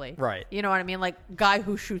 essentially. Right. You know what I mean? Like guy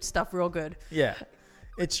who shoots stuff real good. Yeah.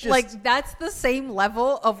 It's just like that's the same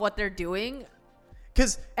level of what they're doing,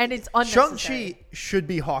 and it's unnecessary. Shang-Chi should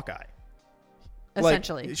be Hawkeye.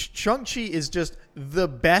 Essentially, like, Shang-Chi is just the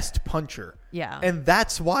best puncher. Yeah, and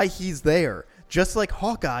that's why he's there. Just like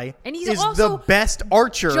Hawkeye, and he's is also the best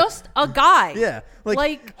archer. Just a guy. Yeah,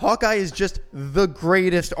 like Hawkeye is just the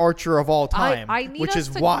greatest archer of all time, which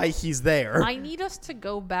is why he's there. I need us to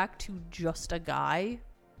go back to just a guy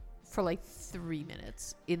for like 3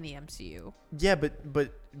 minutes in the MCU. Yeah,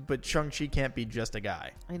 but Shang-Chi can't be just a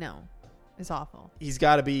guy. I know. It's awful. He's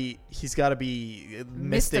got to be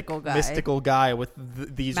mystical guy with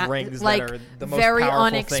these rings like that are the most very powerful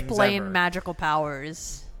unexplained things ever. magical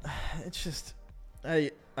powers. It's just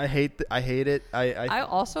I hate it. I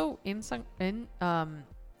also in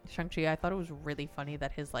Shang-Chi I thought it was really funny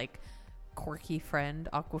that his like quirky friend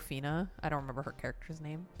Awkwafina, I don't remember her character's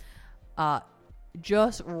name,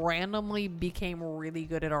 just randomly became really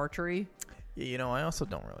good at archery. Yeah, I also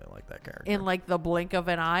don't really like that character. In like the blink of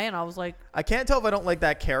an eye, and I was like, I can't tell if I don't like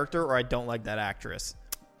that character or I don't like that actress.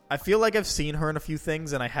 I feel like I've seen her in a few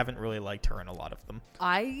things and I haven't really liked her in a lot of them.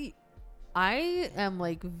 I am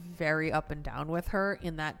like very up and down with her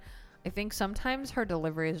in that I think sometimes her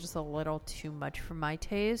delivery is just a little too much for my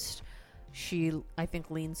taste. She, I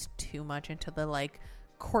think, leans too much into the like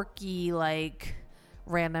quirky, like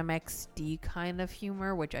random XD kind of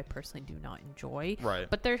humor, which I personally do not enjoy. Right.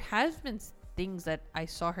 But there has been things that I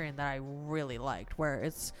saw her in that I really liked, where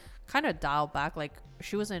it's kind of dialed back. Like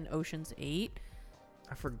she was in Ocean's 8.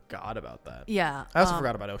 I forgot about that. Yeah. I also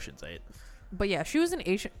forgot about Ocean's 8. But yeah, she was in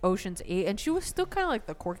Ocean's 8, and she was still kind of like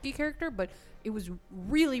the quirky character, but it was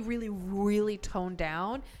really, really, really toned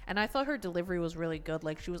down. And I thought her delivery was really good.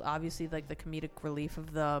 Like, she was obviously like the comedic relief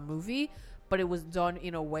of the movie, but it was done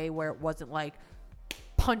in a way where it wasn't like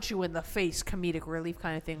punch you in the face comedic relief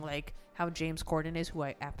kind of thing, like how James Corden is, who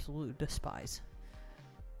I absolutely despise.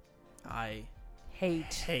 I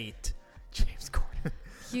hate James Corden.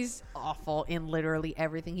 He's awful in literally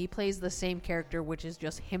everything. He plays the same character, which is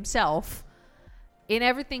just himself in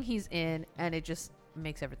everything he's in, and it just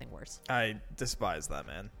makes everything worse. I despise that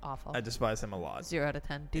man. Awful. I despise him a lot. 0 out of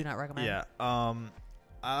 10. Do not recommend. Yeah.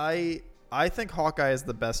 I think Hawkeye is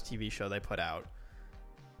the best TV show they put out.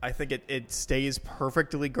 I think it stays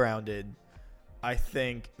perfectly grounded. I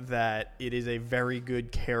think that it is a very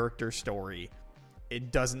good character story.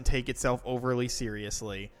 It doesn't take itself overly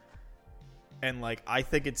seriously. And like I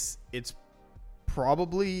think it's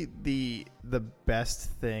probably the best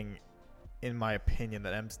thing, in my opinion,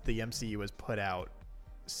 that the MCU has put out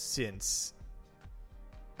since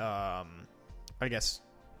I guess,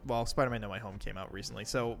 well, Spider-Man No Way Home came out recently.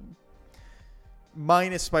 So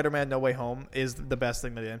minus Spider-Man No Way Home is the best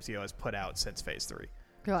thing that the MCU has put out since Phase 3.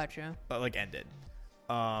 Gotcha. Like ended.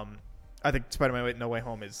 I think Spider-Man No Way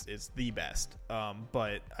Home is the best.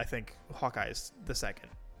 But I think Hawkeye is the second.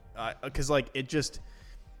 Because like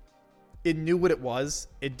it knew what it was.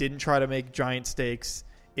 It didn't try to make giant stakes.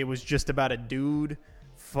 It was just about a dude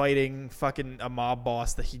fighting fucking a mob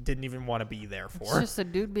boss that he didn't even want to be there for. It's just a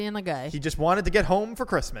dude being a guy. He just wanted to get home for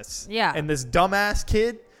Christmas. Yeah. And this dumbass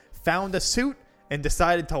kid found a suit and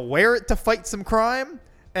decided to wear it to fight some crime.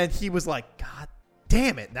 And he was like, God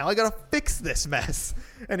damn it, now I gotta fix this mess.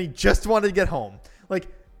 And he just wanted to get home. Like,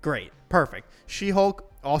 great. Perfect. She-Hulk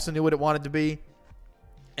also knew what it wanted to be.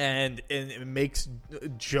 And it makes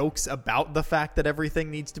jokes about the fact that everything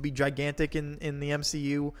needs to be gigantic in the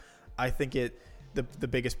MCU. I think the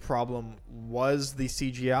biggest problem was the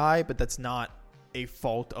CGI, but that's not a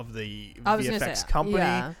fault of the VFX company.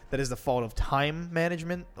 Yeah. That is the fault of time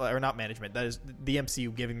management, or not management. That is the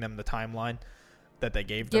MCU giving them the timeline that they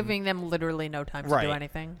gave them. Giving them literally no time to do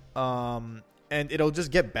anything. And it'll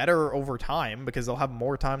just get better over time because they'll have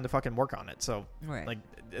more time to fucking work on it. So, like,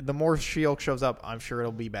 the more She-Hulk shows up, I'm sure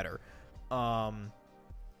it'll be better. And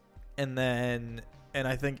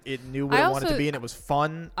I think it knew what it wanted to be, and it was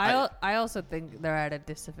fun. I also think they're at a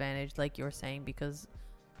disadvantage, like you were saying, because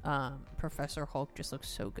Professor Hulk just looks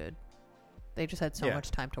so good. They just had so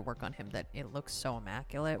much time to work on him that it looks so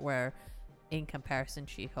immaculate, where in comparison,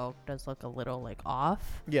 She-Hulk does look a little, like,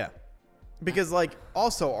 off. Yeah. Because, like,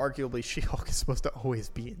 also, arguably, She-Hulk is supposed to always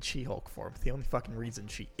be in She-Hulk form. The only fucking reason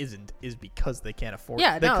she isn't is because they can't afford it.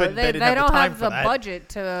 Yeah, they don't have the budget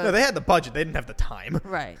to... No, they had the budget. They didn't have the time.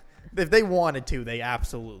 Right. If they wanted to, they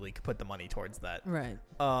absolutely could put the money towards that. Right.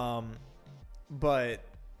 But,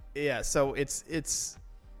 yeah, so it's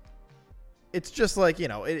just like, you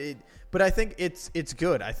know, but I think it's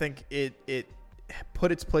good. I think it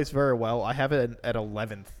put its place very well. I have it at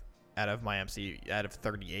 11th. Out of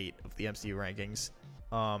 38 of the MCU rankings.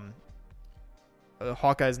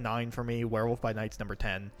 Hawkeye's 9 for me. Werewolf by Night's number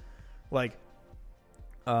 10. Like,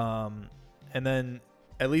 and then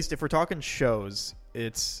at least if we're talking shows,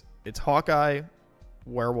 it's Hawkeye,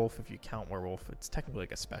 Werewolf. If you count Werewolf, it's technically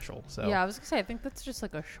like a special. So yeah, I was gonna say I think that's just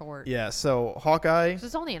like a short. Yeah, so Hawkeye. 'Cause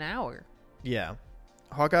it's only an hour. Yeah,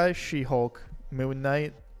 Hawkeye, She-Hulk, Moon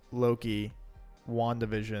Knight, Loki,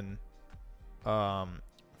 WandaVision,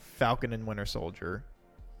 Falcon and Winter Soldier,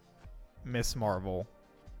 Miss Marvel,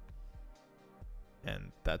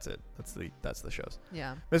 and that's it. That's the shows.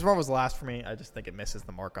 Yeah. Miss Marvel's last for me. I just think it misses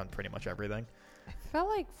the mark on pretty much everything. I felt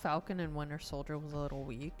like Falcon and Winter Soldier was a little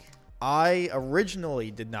weak. I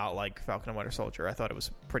originally did not like Falcon and Winter Soldier. I thought it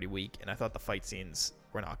was pretty weak, and I thought the fight scenes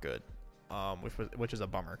were not good, which is a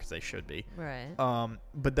bummer because they should be. Right.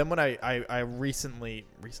 But then when I recently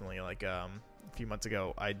like a few months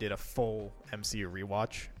ago, I did a full MCU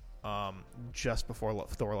rewatch. Just before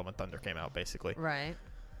Thor: Love and Thunder came out, basically. Right.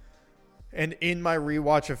 And in my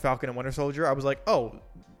rewatch of Falcon and Winter Soldier, I was like, oh,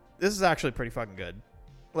 this is actually pretty fucking good.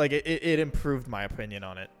 Like, it improved my opinion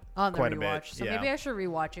on it on the quite rewatch. a bit. So maybe I should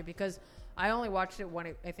rewatch it because I only watched it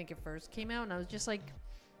when I think it first came out, and I was just like,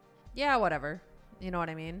 yeah, whatever. You know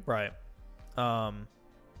what I mean? Right.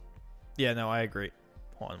 Yeah, no, I agree.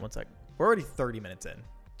 Hold on one sec. We're already 30 minutes in. Do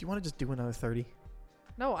you want to just do another 30?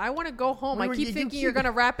 No, I want to go home. Wait, I wait, keep you thinking keep- you're going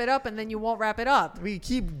to wrap it up, and then you won't wrap it up. We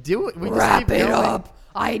keep doing. We just Wrap keep it going. up.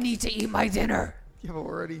 I need to eat my dinner. You've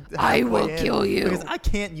already. I will halfway in. kill you. Because I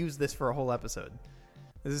can't use this for a whole episode.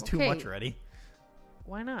 This is too Okay. much already.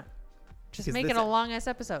 Why not? Just Because make this- it a long-ass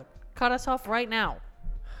episode. Cut us off right now.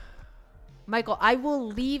 Michael, I will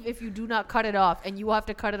leave if you do not cut it off, and you will have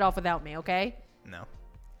to cut it off without me, okay? No.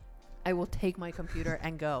 I will take my computer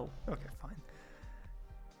and go. Okay, fine.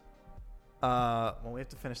 Well, we have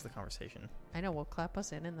to finish the conversation. I know, we'll clap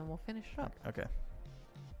us in, and then we'll finish it up. Okay.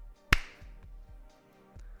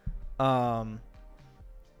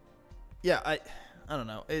 Yeah, I don't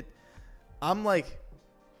know. I'm like,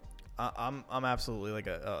 I'm absolutely like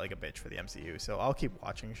a bitch for the MCU. So I'll keep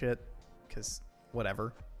watching shit, cause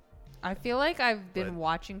whatever. I feel like I've been But-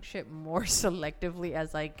 watching shit more selectively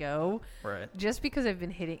as I go, Right. just because I've been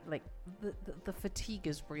hitting, like, the fatigue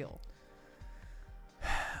is real.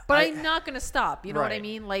 But I'm not going to stop, you know what I Right.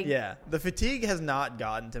 mean? Like, Yeah, the fatigue has not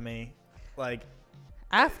gotten to me. Like,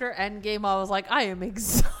 after Endgame, I was like, I am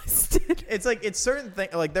exhausted. it's like it's certain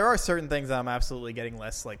things. Like there are certain things that I'm absolutely getting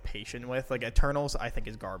less like patient with. Like Eternals, I think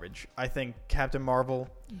is garbage. I think Captain Marvel,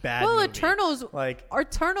 bad. Well, movie.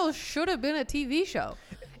 Eternals should have been a TV show.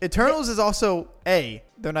 Eternals is also A,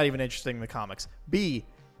 they're not even interesting in the comics. B,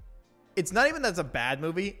 it's not even that it's a bad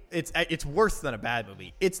movie. It's worse than a bad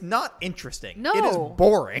movie. It's not interesting. No. It is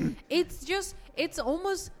boring. It's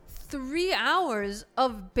almost 3 hours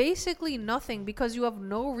of basically nothing because you have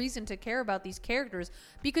no reason to care about these characters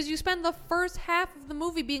because you spend the first half of the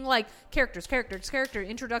movie being like character,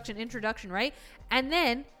 introduction, right? And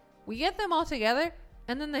then we get them all together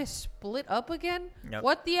and then they split up again? Yep.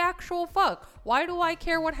 What the actual fuck? Why do I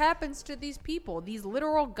care what happens to these people, these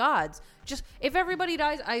literal gods? Just, if everybody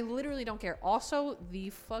dies, I literally don't care. Also, the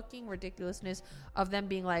fucking ridiculousness of them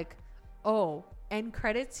being like, oh, end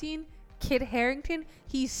credit scene? Kid Harington,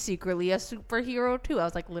 he's secretly a superhero too. I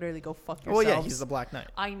was like, literally, go fuck yourselves. Well, yeah, he's the Black Knight.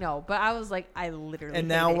 I know, but I was like, I literally And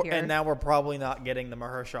now we're probably not getting the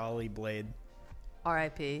Mahershala Ali Blade.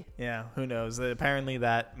 R.I.P. Yeah, who knows? Apparently,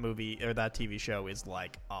 that movie or that TV show is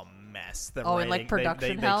like a mess. The Oh, and, like,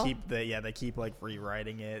 production hell? They keep like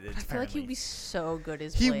rewriting it. It's I feel like he'd be so good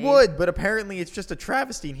as He Blade. would, but apparently it's just a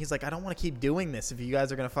travesty. And he's like, I don't want to keep doing this if you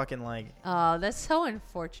guys are gonna fucking like. That's so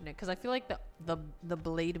unfortunate because I feel like the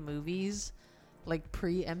Blade movies, like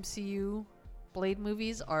pre-MCU Blade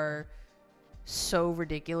movies, are so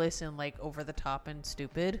ridiculous and like over the top and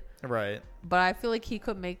stupid. Right. But I feel like he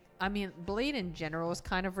could make. I mean, Blade in general is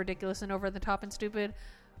kind of ridiculous and over the top and stupid.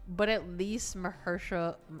 But at least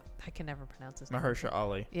Mahershala, I can never pronounce his name. Mahershala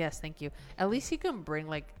Ali. Yes, thank you. At least he can bring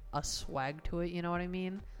like a swag to it. You know what I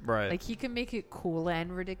mean? Right. Like he can make it cool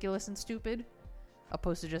and ridiculous and stupid,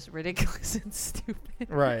 opposed to just ridiculous and stupid.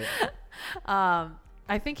 Right.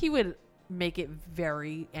 I think he would make it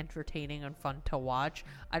very entertaining and fun to watch.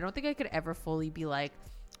 I don't think I could ever fully be like,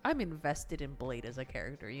 I'm invested in Blade as a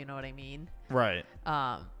character. You know what I mean? Right.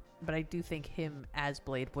 But I do think him as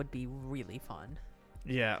Blade would be really fun.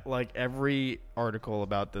 Yeah, like every article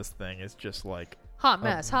about this thing is just like Hot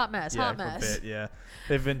mess. a bit, yeah.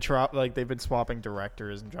 They've been they've been swapping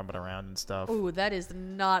directors and jumping around and stuff. Ooh, that is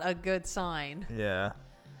not a good sign. Yeah.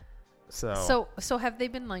 So So have they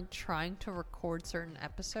been like trying to record certain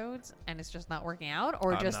episodes and it's just not working out,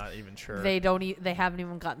 or I'm just not even sure. they haven't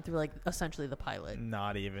even gotten through like essentially the pilot?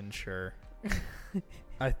 Not even sure.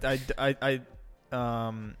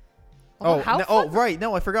 Right.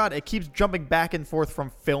 No, I forgot. It keeps jumping back and forth from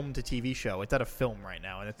film to TV show. It's at a film right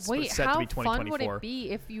now, and it's Wait, set how to be fun 2024. would it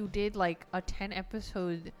be if you did like a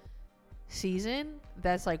 10-episode season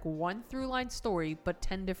that's like one through line story, but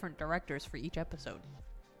 10 different directors for each episode?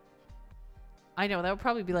 I know that would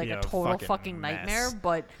probably be like Be a a total fucking fucking mess. nightmare,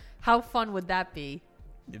 but how fun would that be?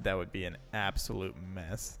 That would be an absolute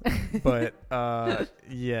mess. But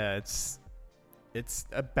yeah, it's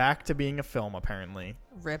back to being a film apparently,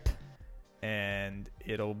 Rip. and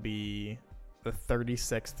it'll be the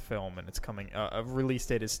 36th film, and it's coming. A release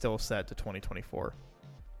date is still set to 2024.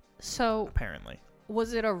 So Apparently,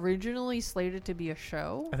 was it originally slated to be a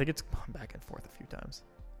show? I think it's gone back and forth a few times.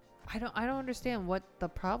 I don't understand what the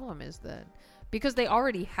problem is then. Because they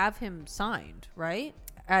already have him signed, right?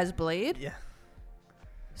 As Blade? Yeah.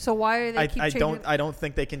 So why are they keep changing? I don't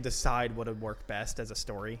think they can decide what would work best as a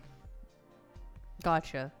story.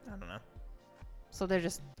 Gotcha. I don't know. So they're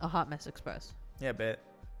just a hot mess express. Yeah, bet.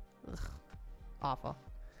 Awful.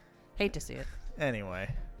 Hate to see it. Anyway,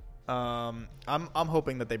 I'm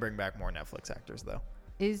hoping that they bring back more Netflix actors though.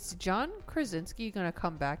 Is John Krasinski going to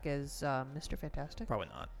come back as Mr. Fantastic? Probably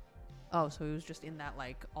not. Oh, so he was just in that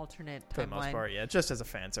like alternate For the most timeline. part, yeah, just as a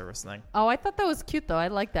fan service thing. Oh, I thought that was cute though. I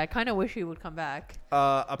like that. I kind of wish he would come back.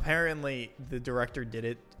 Apparently, the director did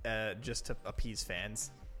it just to appease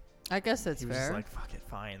fans. I guess that's He was fair. just like, "Fuck it,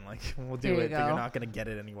 fine. Like, we'll Here do you it, but go. you're not gonna get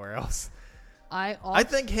it anywhere else." I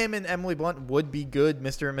think him and Emily Blunt would be good,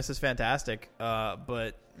 Mr. and Mrs. Fantastic.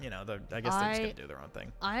 But I guess they're just gonna do their own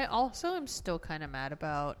thing. I also am still kind of mad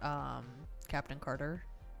about Captain Carter.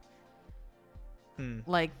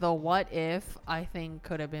 Like the what if I think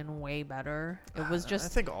could have been way better. It was just I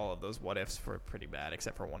think all of those what ifs were pretty bad,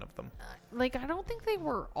 except for one of them. like I don't think they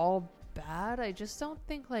were all bad. I just don't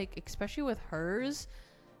think like especially with hers.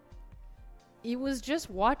 It was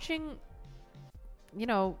just watching,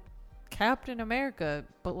 Captain America,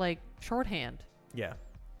 but like shorthand. Yeah.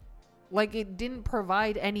 Like it didn't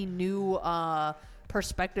provide any new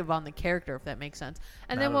perspective on the character, if that makes sense.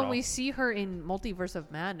 And Not then at when all. we see her in Multiverse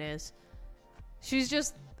of Madness, she's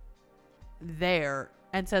just there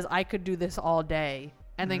and says, "I could do this all day,"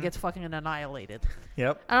 and then gets fucking annihilated.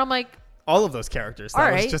 Yep. And I'm like, All of those characters. all That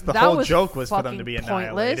right, was just the that whole was joke was for them to fucking be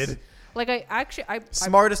pointless. annihilated. Like I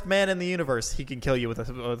Smartest man in the universe. He can kill you with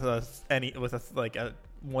a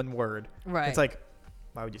one word. Right. It's like,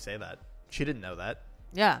 why would you say that? She didn't know that.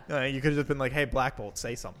 yeah, You could have just been like, "Hey, Black Bolt,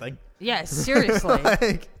 say something." yeah, seriously.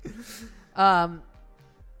 Like,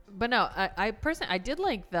 But no, I personally I did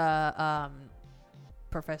like the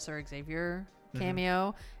Professor Xavier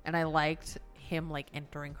cameo, and I liked him like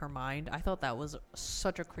entering her mind. I thought that was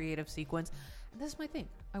such a creative sequence. And this is my thing.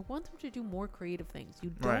 I want them to do more creative things. You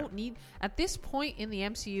don't Right. need at this point in the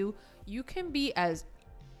MCU, you can be as,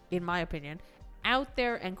 in my opinion, out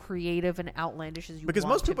there and creative and outlandish as you because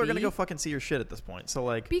want most people to are gonna be. go fucking see your shit at this point. So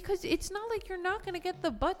like, Because it's not like you're not gonna get the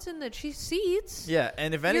butts in the seats. yeah.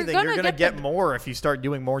 And if anything, gonna you're gonna get get the- more if you start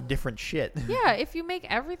doing more different shit. Yeah, if you make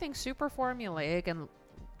everything super formulaic and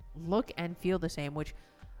look and feel the same, which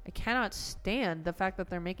I cannot stand the fact that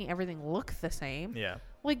they're making everything look the same. Yeah.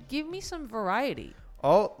 Like, give me some variety.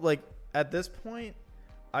 All like at this point,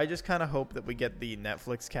 I just kind of hope that we get the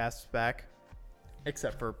Netflix casts back,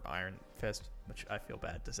 except for Iron Fist, which I feel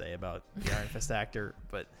bad to say about the Iron Fist actor,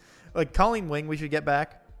 but like Colleen Wing, we should get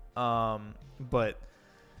back. But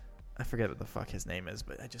I forget what the fuck his name is,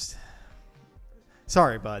 but I just.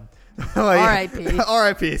 Sorry, bud. Like, R.I.P.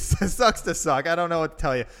 R.I.P. Sucks to suck. I don't know what to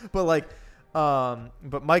tell you, but like,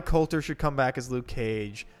 but Mike Coulter should come back as Luke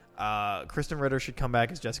Cage. Kristen Ritter should come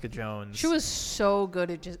back as Jessica Jones. She was so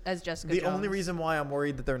good as Jessica The Jones. only reason why I'm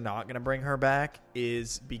worried that they're not going to bring her back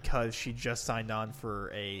is because she just signed on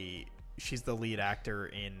for she's the lead actor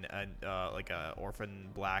in a Orphan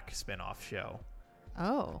Black spin-off show.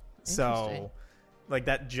 Oh, interesting. So like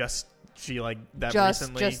that Just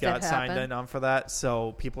recently did got signed happen? in on for that.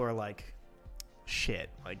 So people are like, shit,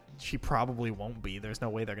 like she probably won't be. There's no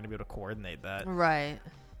way they're going to be able to coordinate that. Right.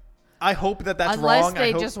 I hope that that's Unless wrong. they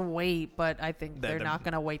I hope, just wait, but I think they're they're- not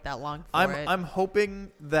going to wait that long for it. I'm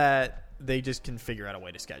hoping that they just can figure out a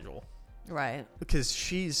way to schedule. Right. Because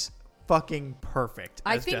she's fucking perfect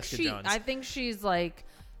as Jessica Jones. I think she's like,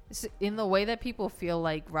 in the way that people feel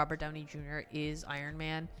like Robert Downey Jr. is Iron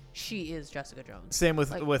Man, she is Jessica Jones. Same with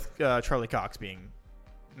like- Charlie Cox being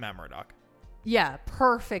Matt Murdock. Yeah,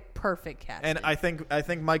 perfect casting. And I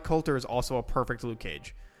think Mike Coulter is also a perfect Luke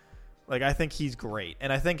Cage. Like I think he's great,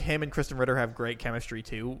 and I think him and Kristen Ritter have great chemistry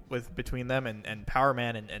too between them. And Power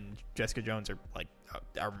Man and Jessica Jones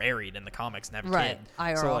are married in the comics and have a right, kid.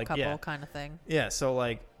 IRL So, like, couple yeah. kind of thing. Yeah, so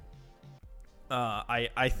like,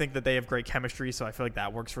 I think that they have great chemistry, so I feel like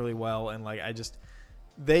that works really well. And like,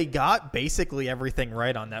 they got basically everything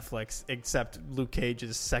right on Netflix except Luke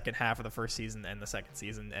Cage's second half of the first season and the second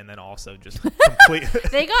season, and then also just complete.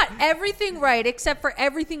 They got everything right except for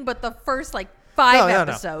everything but the first like 5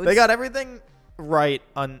 episodes. They got everything right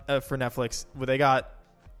on for Netflix. They got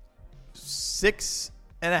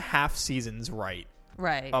 6.5 seasons right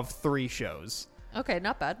right. of 3 shows. Okay,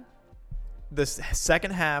 not bad. The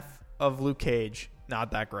second half of Luke Cage,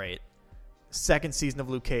 not that great. Second season of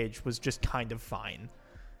Luke Cage was just kind of fine.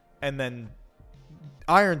 And then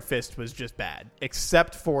Iron Fist was just bad,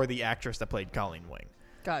 except for the actress that played Colleen Wing.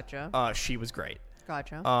 Gotcha. She was great.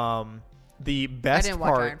 Gotcha. The I best didn't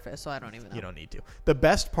part, watch Iron Fist, so I don't even know. you don't need to. The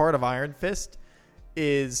best part of Iron Fist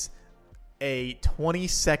is a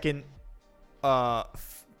 20-second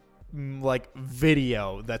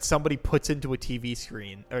video that somebody puts into a TV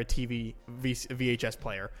screen or a VHS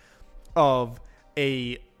player of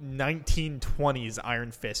a 1920s Iron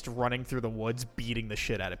Fist running through the woods beating the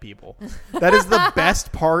shit out of people. That is the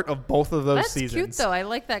best part of both of those That's seasons. cute though. I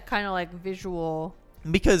like that kind of like visual.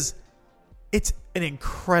 Because it's an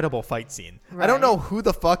incredible fight scene. Right. I don't know who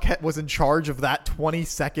the fuck was in charge of that 20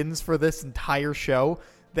 seconds for this entire show.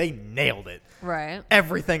 They nailed it. Right.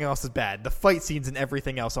 Everything else is bad. The fight scenes and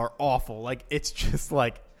everything else are awful. Like, it's just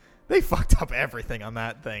like they fucked up everything on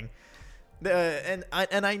that thing. And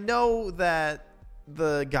I know that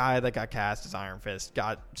the guy that got cast as Iron Fist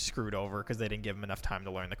got screwed over because they didn't give him enough time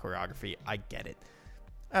to learn the choreography. I get it.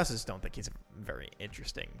 I also just don't think he's very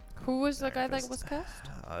interesting. Who was the guy Iron that Fist. was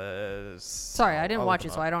cast? Sorry, I didn't watch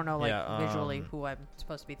it, so I don't know Yeah, visually who I'm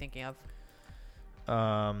supposed to be thinking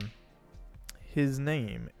of. His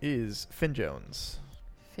name is Finn Jones.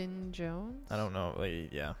 Finn Jones? I don't know.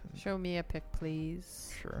 Yeah, Show me a pic,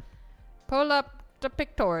 please. sure. Pull up the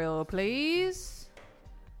pictorial, please.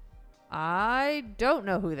 I don't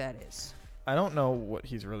know who that is. I don't know what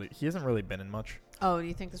he hasn't really been in much. Oh, do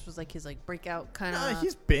you think this was like his like breakout kind of?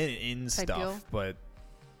 He's been in type stuff, deal? but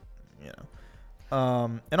you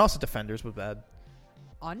know. And also Defenders was bad.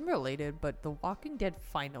 Unrelated, but The Walking Dead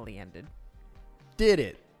finally ended. Did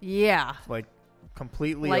it Yeah, like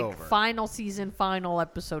completely like over? final season, final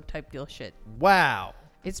episode type deal shit. Wow.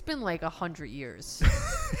 It's been like 100 years.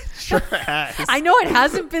 Sure has. I know it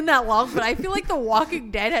hasn't been that long, but I feel like The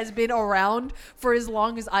Walking Dead has been around for as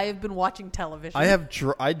long as I have been watching television.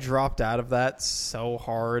 I dropped out of that so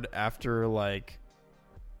hard after like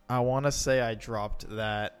I want to say I dropped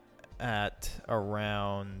that at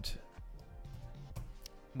around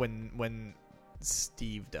when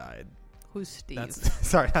Steve died. Who's Steve?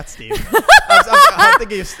 Sorry, not Steve. I'm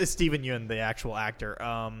thinking of Steven Yeun, the actual actor.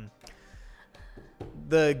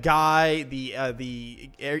 The guy, the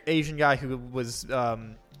Asian guy who was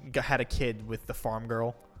had a kid with the farm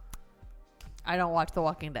girl. I don't watch The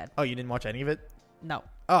Walking Dead. Oh, you didn't watch any of it? No.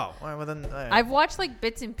 Oh, well then. I've watched like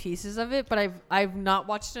bits and pieces of it, but I've not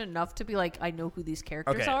watched it enough to be like I know who these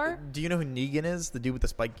characters are. Do you know who Negan is? The dude with the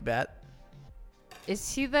spiky bat?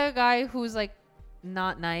 Is he the guy who's like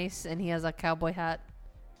not nice and he has a cowboy hat?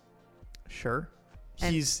 Sure.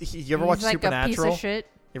 And You ever watch he's like Supernatural? a piece of shit?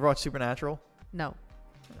 You ever watch Supernatural? No. All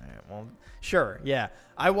right, well, sure, yeah.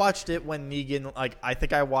 I watched it when Negan, like, I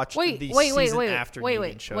think I watched the season after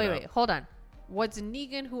Negan showed up. Wait, hold on. What's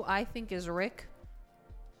Negan who I think is Rick?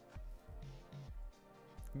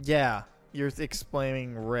 Yeah, you're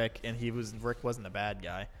explaining Rick, and Rick wasn't a bad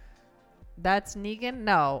guy. That's Negan?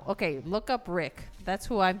 No. Okay, look up Rick. That's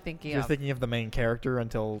who I'm thinking You're of. thinking of the main character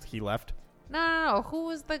until he left? No. Who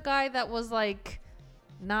was the guy that was like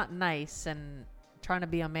not nice and trying to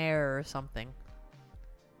be a mayor or something?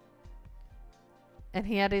 And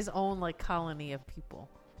he had his own like colony of people.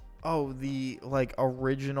 Oh, the like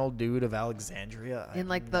original dude of Alexandria In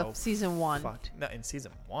like the season 1. No, in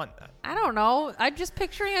season 1. I don't know. I'm just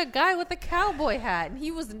picturing a guy with a cowboy hat and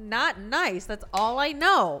he was not nice. That's all I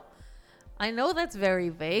know. I know that's very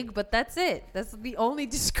vague, but that's it. That's the only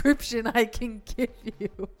description I can give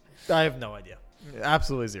you. I have no idea.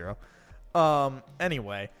 Absolutely zero.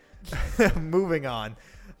 Anyway, moving on.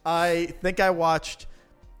 I think I watched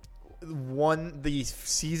the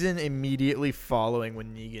season immediately following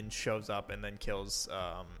when Negan shows up and then kills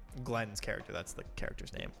Glenn's character. That's the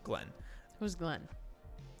character's name, Glenn. Who's Glenn?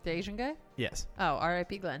 The Asian guy? Yes. Oh,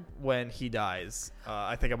 R.I.P. Glenn. When he dies.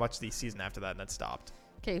 I think I watched the season after that and that stopped.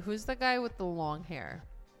 Okay, who's the guy with the long hair?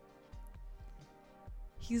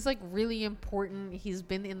 He's like really important. He's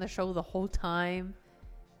been in the show the whole time.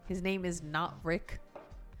 His name is not Rick.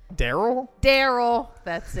 Daryl? Daryl.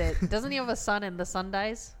 That's it. Doesn't he have a son and the son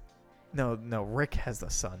dies? No. Rick has the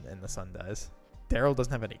son and the son dies. Daryl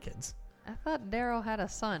doesn't have any kids. I thought Daryl had a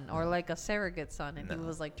son or like a surrogate son and he No.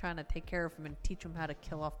 was like trying to take care of him and teach him how to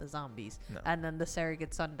kill off the zombies. No. And then the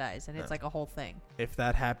surrogate son dies and it's No. like a whole thing. If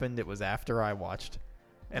that happened, it was after I watched.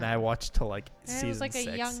 And I watched till like And season it was like 6.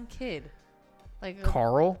 a young kid. Like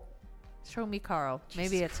Carl? show me Carl.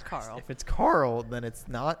 Maybe Jesus it's Christ. Carl. If it's Carl, then it's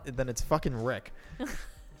not. Then it's fucking Rick,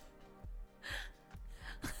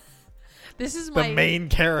 This is the my main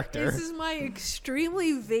character. This is my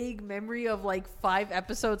extremely vague memory of like 5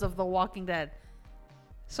 episodes of The Walking Dead.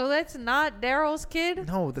 So that's not Daryl's kid?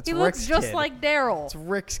 No, that's he Rick's looks just kid. like Daryl. It's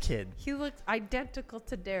Rick's kid. He looks identical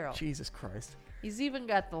to Daryl. Jesus Christ. He's even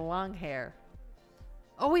got the long hair.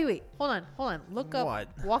 Oh, wait. Hold on. Look up What?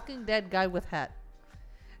 Walking Dead guy with hat.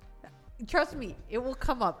 Trust me, it will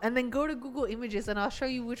come up. And then go to Google Images and I'll show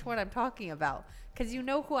you which one I'm talking about. Because you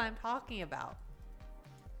know who I'm talking about.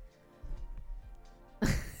 I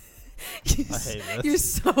hate this. You're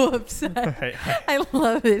so upset. Right. I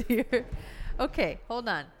love it here. Okay, hold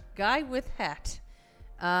on. Guy with hat.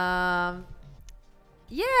 Yeah,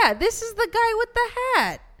 this is the guy with the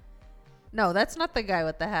hat. No, that's not the guy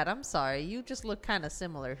with the hat. I'm sorry. You just look kind of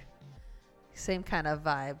similar. Same kind of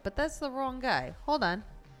vibe, but that's the wrong guy. Hold on.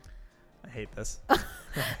 I hate this.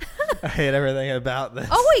 I hate everything about this.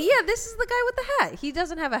 Oh wait, yeah, this is the guy with the hat. He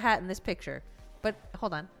doesn't have a hat in this picture. But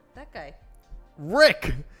hold on. That guy.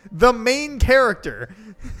 Rick, the main character.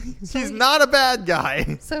 He's not a bad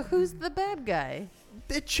guy. So who's the bad guy?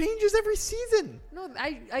 It changes every season. No,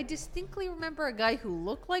 I distinctly remember a guy who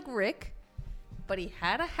looked like Rick, but he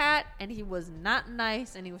had a hat and he was not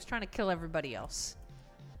nice and he was trying to kill everybody else.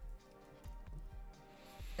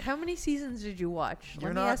 How many seasons did you watch?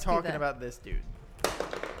 You're not talking about this dude.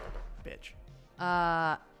 Bitch.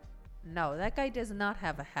 No, that guy does not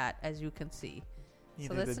have a hat, as you can see.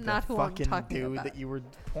 Neither so that's did not the who I'm fucking talking dude about. that you were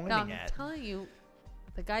pointing No, I'm at. telling you,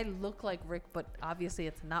 the guy looked like Rick, but obviously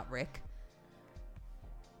it's not Rick.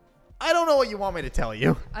 I don't know what you want me to tell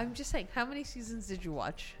you. I'm just saying, how many seasons did you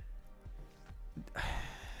watch?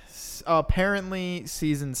 Apparently,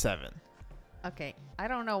 season 7. Okay, I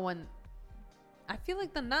don't know when. I feel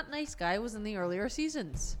like the not nice guy was in the earlier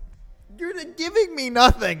seasons. You're giving me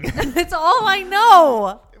nothing. That's all I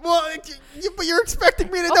know. Well, but you're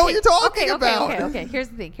expecting me to know what you're talking about. Okay. Here's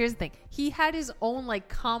the thing. He had his own like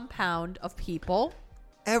compound of people.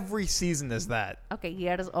 Every season is that. Okay, he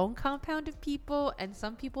had his own compound of people, and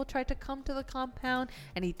some people tried to come to the compound,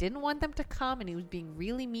 and he didn't want them to come, and he was being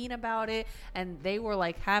really mean about it, and they were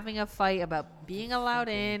like having a fight about being allowed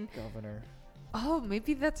in. Governor. Oh,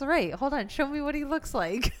 maybe that's right. Hold on, show me what he looks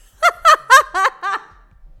like.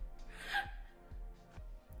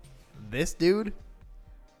 This dude?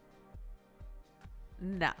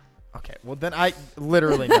 No. Okay, well then I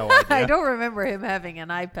literally no idea. I don't remember him having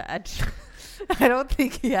an eye patch. I don't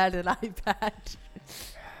think he had an eye patch.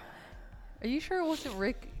 Are you sure it wasn't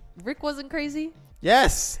Rick? Rick wasn't crazy?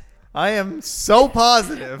 Yes, I am so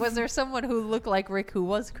positive. Was there someone who looked like Rick who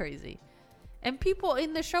was crazy? And people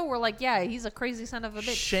in the show were like, yeah, he's a crazy son of a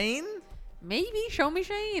bitch. Shane? Maybe. Show me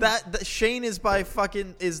Shane. That Shane is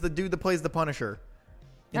is the dude that plays the Punisher.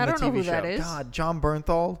 I don't know who that is. God, John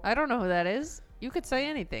Bernthal. I don't know who that is. You could say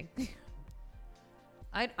anything.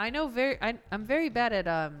 I know I'm very bad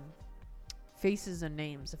at faces and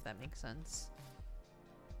names, if that makes sense.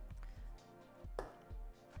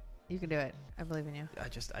 You can do it. I believe in you.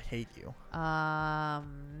 I hate you.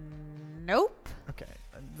 Nope. Okay.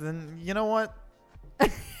 Then you know what?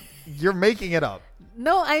 You're making it up.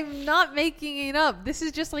 No, I'm not making it up. This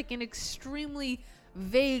is just like an extremely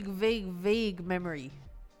vague memory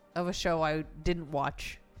of a show I didn't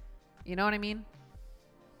watch. You know what I mean?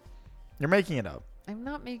 You're making it up. I'm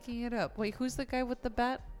not making it up. Wait, who's the guy with the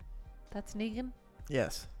bat? That's Negan?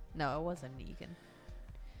 Yes. No, it wasn't Negan.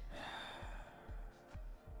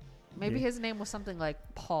 Maybe his name was something like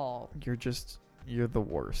Paul. You're the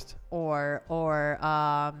worst. Or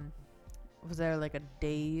was there like a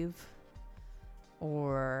Dave?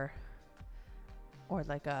 Or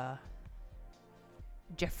like a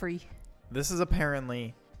Jeffrey? This is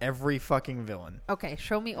apparently every fucking villain. Okay,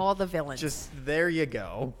 show me all the villains. Just there you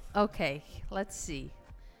go. Okay, let's see.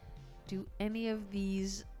 Do any of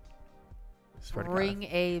these Swear to God. ring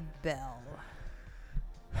a bell?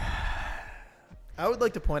 I would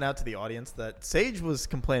like to point out to the audience that Sage was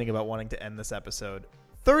complaining about wanting to end this episode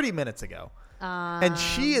 30 minutes ago. And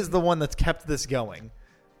she is the one that's kept this going.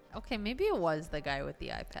 Okay, maybe it was the guy with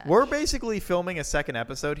the eye patch. We're basically filming a second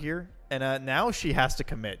episode here, and now she has to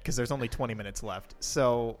commit because there's only 20 minutes left.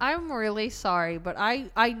 So I'm really sorry, but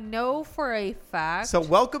I know for a fact. So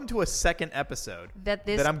welcome to a second episode that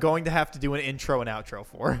I'm going to have to do an intro and outro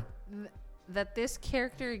for. That this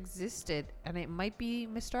character existed, and it might be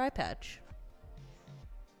Mr. Eye Patch.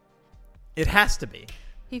 It has to be.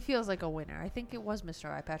 He feels like a winner. I think it was Mr.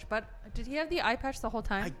 Eye Patch, but did he have the eye patch the whole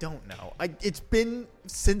time? I don't know. It's been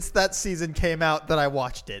since that season came out that I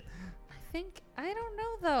watched it. I don't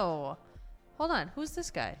know though. Hold on, who's this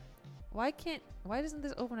guy? Why doesn't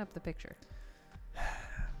this open up the picture?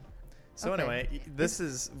 So Okay. anyway,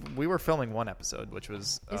 we were filming one episode, which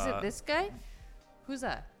was Is it this guy? Who's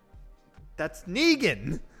that? That's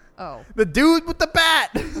Negan. Oh, The dude with the bat.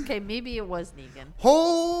 okay, maybe it was Negan.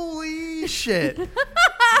 Holy shit.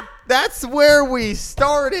 That's where we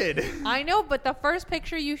started. I know, but the first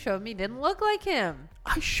picture you showed me didn't look like him.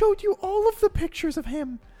 I showed you all of the pictures of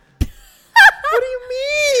him. What do you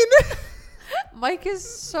mean? Mike is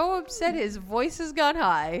so upset his voice has gone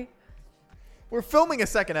high. We're filming a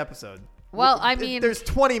second episode. Well, I mean, there's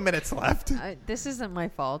 20 minutes left. this isn't my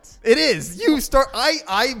fault. It is. You start.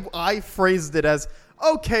 I phrased it as,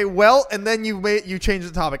 Okay, well, and then you changed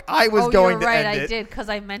the topic. I was going to right, end I it. did because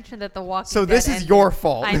I mentioned that The Walking So Dead this is ended. your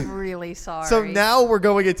fault. I'm really sorry. So now we're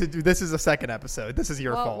going into this is a second episode. This is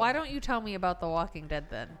your fault. Why don't you tell me about The Walking Dead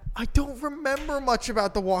then? I don't remember much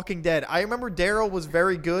about The Walking Dead. I remember Daryl was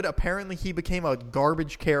very good. Apparently, he became a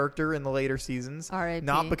garbage character in the later seasons. R.I.P.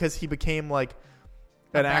 Not because he became like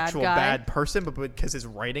an actual bad person, but because his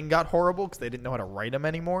writing got horrible because they didn't know how to write him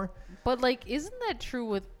anymore. But like, isn't that true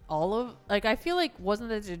with all of like? I feel like wasn't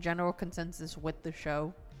that the general consensus with the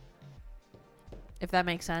show? If that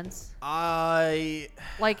makes sense.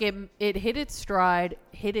 Like it hit its stride,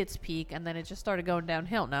 hit its peak, and then it just started going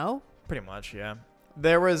downhill. No. pretty much, yeah.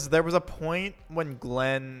 There was a point when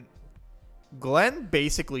Glenn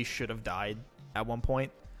basically should have died at one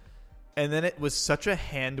point. And then it was such a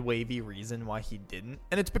hand-wavy reason why he didn't.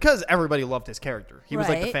 And it's because everybody loved his character. He was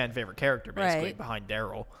like the fan favorite character, basically, behind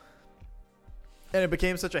Daryl. And it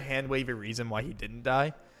became such a hand-wavy reason why he didn't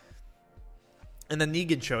die. And then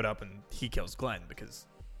Negan showed up and he kills Glenn because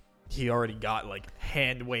he already got like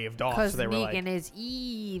hand-waved off. Because so they were Negan like, is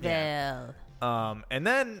evil. Yeah. And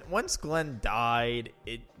then once Glenn died,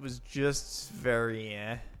 it was just very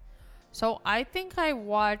So I think I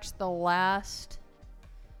watched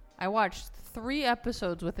 3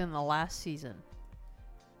 episodes within the last season.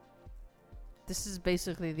 This is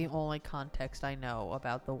basically the only context I know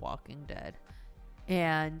about The Walking Dead.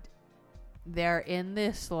 And they're in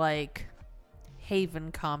this like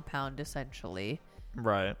Haven compound essentially.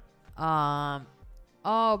 Right.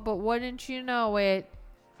 Oh, but wouldn't you know it?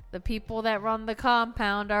 The people that run the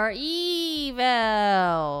compound are evil,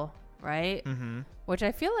 right? Mm-hmm. Which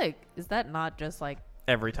I feel like, is that not just like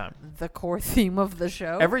Every time. the core theme of the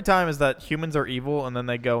show? Every time is that humans are evil, and then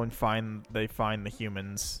they go and find the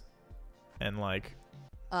humans, and like.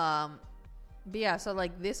 But yeah, so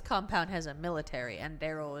like this compound has a military, and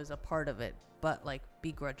Daryl is a part of it, but like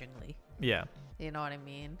begrudgingly. Yeah. You know what I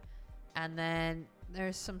mean? And then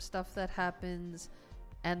there's some stuff that happens,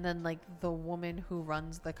 and then like the woman who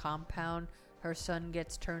runs the compound, her son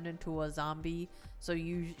gets turned into a zombie, so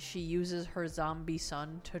she uses her zombie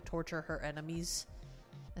son to torture her enemies,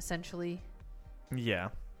 essentially. Yeah.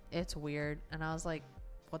 It's weird, and I was like,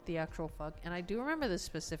 what the actual fuck? And I do remember this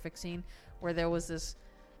specific scene where there was this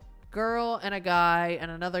girl and a guy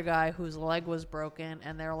and another guy whose leg was broken,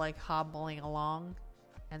 and they're like hobbling along,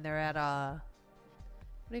 and they're at what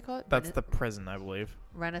do you call it? That's the prison, I believe.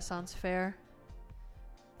 Renaissance Fair.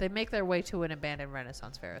 They make their way to an abandoned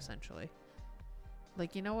Renaissance Fair, essentially.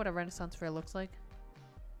 Like, you know what a Renaissance Fair looks like?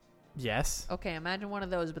 Yes. Okay, imagine one of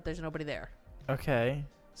those, but there's nobody there. Okay.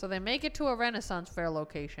 So they make it to a Renaissance Fair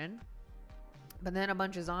location, but then a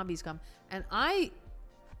bunch of zombies come, and I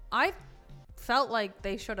felt like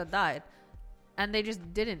they should have died, and they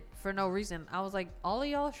just didn't for no reason. I was like, all of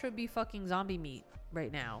y'all should be fucking zombie meat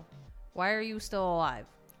right now. Why are you still alive?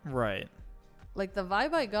 Right. Like, the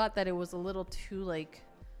vibe I got that it was a little too like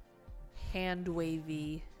hand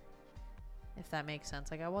wavy, if that makes sense.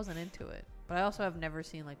 Like, I wasn't into it, but I also have never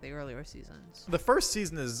seen like the earlier seasons. The first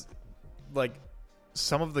season is like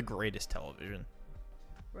some of the greatest television,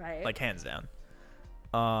 Right. like hands down.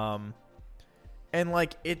 And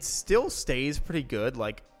like it still stays pretty good.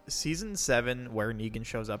 Like season 7, where Negan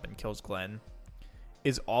shows up and kills Glenn,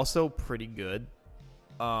 is also pretty good.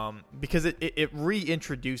 Because it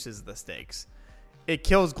reintroduces the stakes. It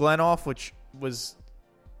kills Glenn off, which was.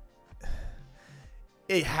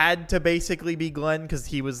 It had to basically be Glenn because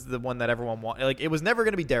he was the one that everyone wanted. Like, it was never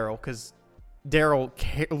going to be Daryl because Daryl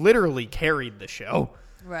literally carried the show.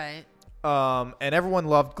 Right. And everyone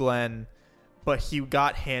loved Glenn, but he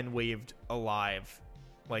got hand-waved alive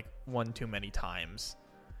like one too many times.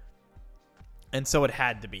 And so it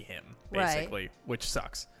had to be him, basically, which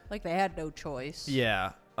sucks. Like, they had no choice.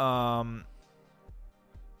 Yeah.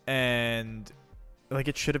 And like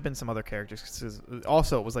it should have been some other characters. 'Cause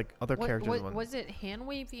also, it was like other characters. Was it hand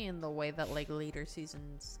wavy in the way that like later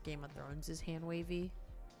seasons Game of Thrones is hand wavy?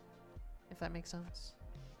 If that makes sense.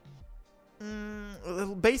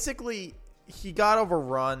 Basically, he got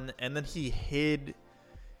overrun, and then he hid.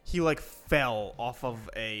 He like fell off of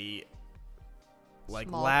a like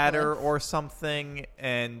Small ladder cliff. or something,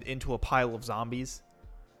 and into a pile of zombies.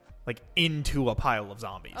 Like into a pile of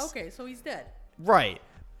zombies. Okay, so he's dead. Right.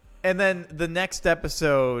 And then the next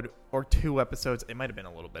episode or 2 episodes, it might have been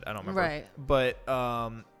a little bit, I don't remember. Right. But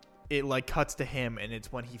it like cuts to him, and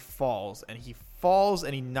it's when he falls, and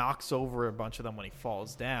he knocks over a bunch of them when he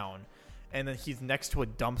falls down. And then he's next to a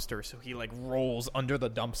dumpster, so he like rolls under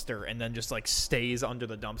the dumpster and then just like stays under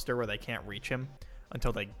the dumpster where they can't reach him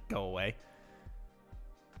until they go away.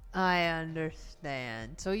 I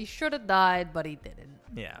understand. So he should have died, but he didn't.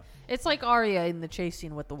 Yeah. It's like Arya in the chase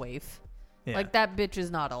scene with the waif. Yeah. Like, that bitch is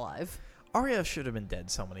not alive. Arya should have been dead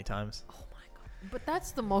so many times. Oh my god. But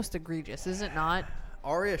that's the most egregious, is it not?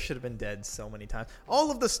 Arya should have been dead so many times. All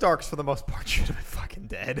of the Starks, for the most part, should have been fucking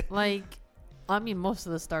dead. Like, I mean, most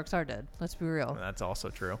of the Starks are dead. Let's be real. That's also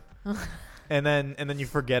true. and then you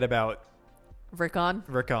forget about Rickon?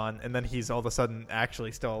 Rickon, and then he's all of a sudden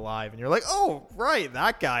actually still alive, and you're like, oh, right,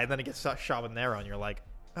 that guy. And then he gets shot with an arrow, and you're like,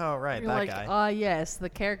 oh, right, You're that like, guy. ah, yes, the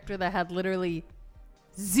character that had literally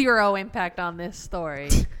zero impact on this story.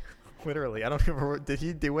 Literally, I don't remember. Did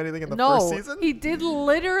he do anything in the No, first season? he did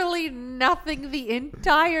literally nothing the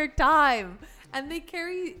entire time. And they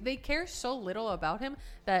care so little about him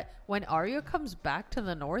that when Arya comes back to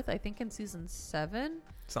the North, I think in season 7,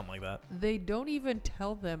 Something like that. they don't even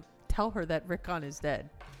tell her that Rickon is dead.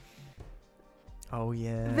 Oh,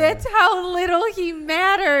 yeah. That's how little he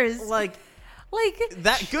matters. Like, Like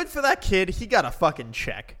that good for that kid. He got a fucking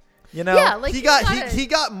check. You know, Yeah, like, he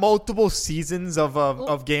got multiple seasons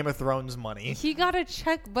of Game of Thrones money. he got a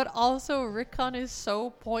check, but also Rickon is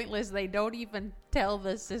so pointless. They don't even tell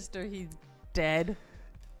the sister he's dead.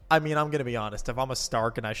 I mean, I'm gonna be honest. If I'm a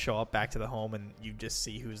Stark and I show up back to the home and you just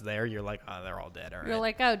see who's there, you're like, oh, they're all dead. All right. You're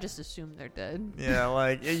like, I would just assume they're dead. Yeah,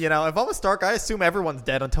 like, you know, if I'm a Stark, I assume everyone's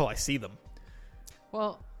dead until I see them.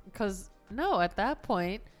 Well, because no, at that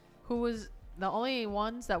point, who was the only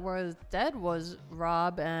ones that were dead was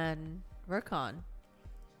Robb and Rickon.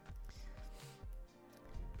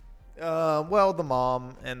 Well, the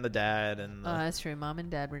mom and the dad and Oh, that's true. Mom and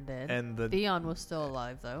Dad were dead. and the Theon was still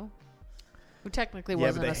alive though, who technically yeah,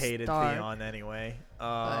 wasn't but they a hated Stark. Theon anyway.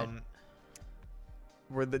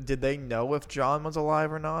 Did they know if Jon was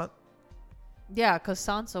alive or not? Yeah, because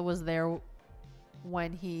Sansa was there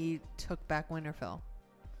when he took back Winterfell,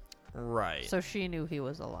 Right. so she knew he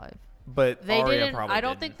was alive. But They Arya didn't. probably I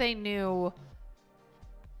don't didn't. think they knew.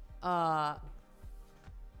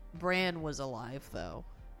 Bran was alive though.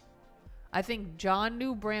 I think Jon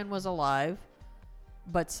knew Bran was alive,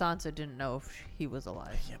 but Sansa didn't know if he was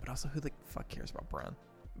alive. Yeah, but also, who the fuck cares about Bran?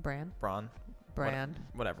 Bran.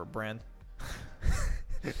 Whatever, Bran.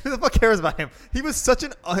 Who the fuck cares about him? He was such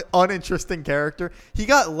an uninteresting character. He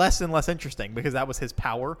got less and less interesting because that was his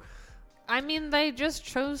power. I mean, they just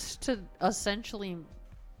chose to essentially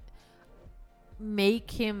make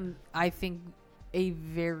him, I think, a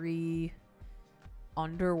very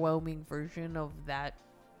underwhelming version of that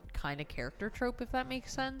kind of character trope, if that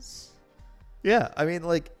makes sense. Yeah, I mean,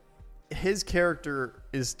 like, his character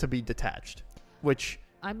is to be detached, which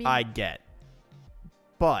I mean, I get.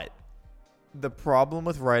 But the problem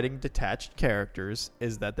with writing detached characters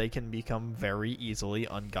is that they can become very easily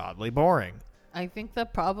ungodly boring. I think the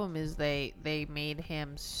problem is they made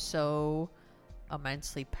him so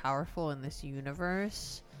immensely powerful in this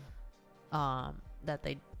universe that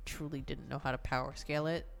they truly didn't know how to power scale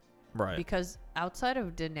it. Right. Because outside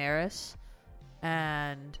of Daenerys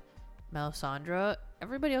and Melisandre,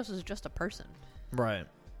 everybody else is just a person. Right.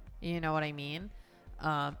 You know what I mean?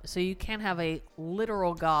 So you can't have a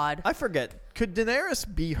literal god. I forget. Could Daenerys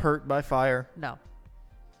be hurt by fire? No.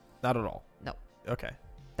 Not at all. No. Okay.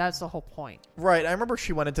 That's the whole point. Right. I remember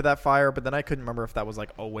she went into that fire, but then I couldn't remember if that was like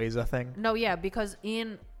always a thing. No, yeah, because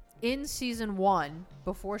in season 1,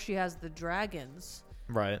 before she has the dragons,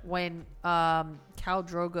 Right. when Khal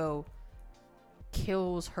Drogo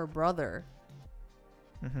kills her brother,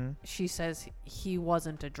 she says he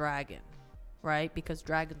wasn't a dragon, right? Because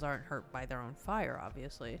dragons aren't hurt by their own fire,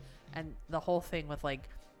 obviously. And the whole thing with, like,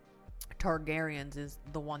 Targaryens is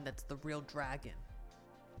the one that's the real dragon.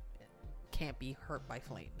 It can't be hurt by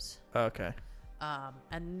flames. Okay.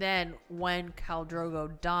 And then when Khal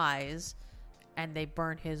Drogo dies and they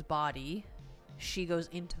burn his body, she goes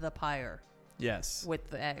into the pyre Yes. with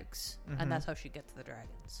the eggs. And that's how she gets the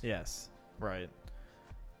dragons. Yes. Right.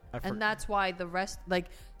 And that's why the rest, like,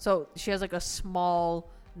 so she has like a small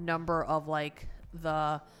number of like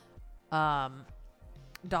the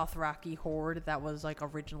Dothraki horde that was like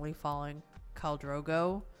originally following Khal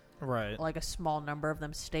Drogo. Right. Like a small number of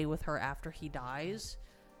them stay with her after he dies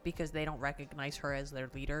because they don't recognize her as their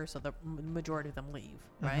leader. So the majority of them leave,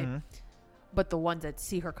 right? But the ones that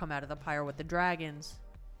see her come out of the pyre with the dragons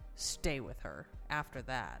stay with her after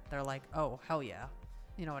that. They're like, oh, hell yeah.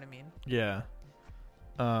 You know what I mean? Yeah.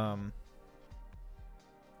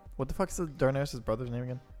 What the fuck is Daenerys' brother's name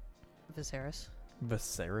again? Viserys.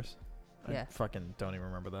 Viserys? Yeah. I fucking don't even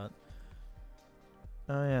remember that.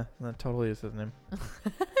 Oh, yeah. That totally is his name.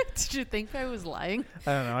 Did you think I was lying?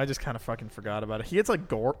 I don't know. I just kind of fucking forgot about it. He gets, like,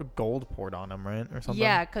 gold poured on him, right? Or something?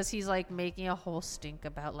 Yeah, because he's, like, making a whole stink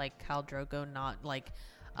about, like, Khal Drogo not, like,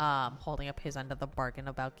 holding up his end of the bargain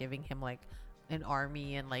about giving him like an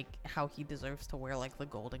army and like how he deserves to wear like the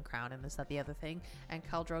golden crown and this, that, the other thing. And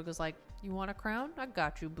Khal Drogo's like, you want a crown? I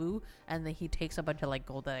got you, boo. And then he takes a bunch of like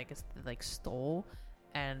gold that I guess they, like stole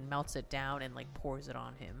and melts it down and like pours it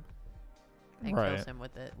on him and kills him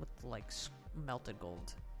with it with like melted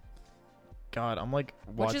gold. God, I'm like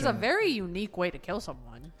watching. Which is a very unique way to kill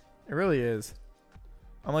someone. It really is.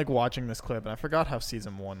 I'm like watching this clip and I forgot how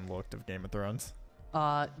season 1 looked of Game of Thrones.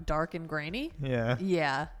 Dark and grainy? Yeah.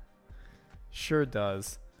 Yeah. Sure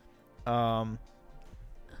does. And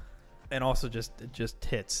also just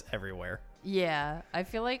tits everywhere. Yeah. I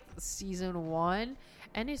feel like season 1,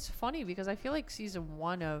 and it's funny because I feel like season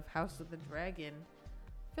 1 of House of the Dragon,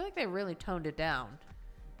 I feel like they really toned it down.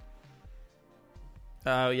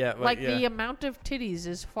 Oh, yeah. Like, the amount of titties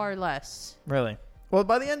is far less. Really? Well,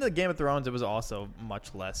 by the end of the Game of Thrones, it was also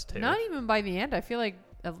much less, too. Not even by the end. I feel like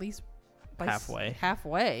at least by halfway.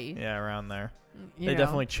 Halfway. Yeah, around there. You They know.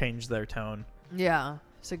 definitely changed their tone. Yeah,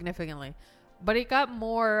 significantly. But it got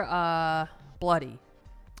more bloody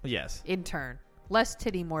Yes. in turn. Less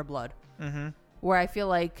titty, more blood. Mm-hmm. Where I feel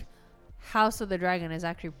like House of the Dragon is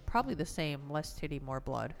actually probably the same. Less titty, more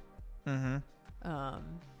blood. Mm-hmm. Um,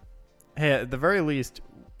 Hey, at the very least,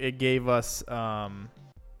 it gave us Jason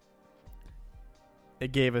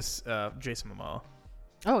Momoa.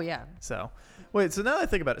 oh, yeah. So, wait. So now that I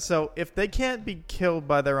think about it, so if they can't be killed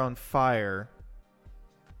by their own fire,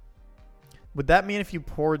 would that mean if you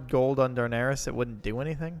poured gold on Daenerys, it wouldn't do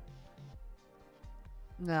anything?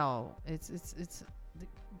 No, it's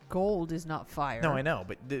gold is not fire. No, I know,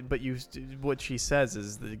 but what she says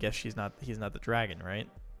is, I guess he's not the dragon, right?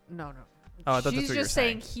 No. Oh, I thought She's that's what you were just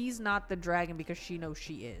saying he's not the dragon because she knows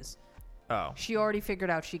she is. Oh, She already figured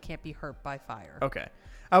out she can't be hurt by fire. okay.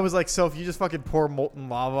 I was like, so if you just fucking pour molten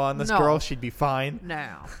lava on this No. girl, she'd be fine.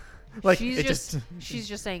 No. Like, she's it just she's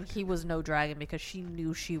just saying he was no dragon because she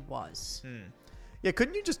knew she was. Yeah,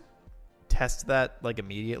 couldn't you just test that like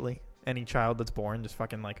immediately? Any child that's born, just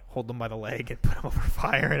fucking like hold them by the leg and put them over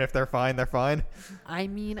fire, and if they're fine, they're fine. I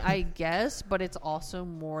mean, I guess, but it's also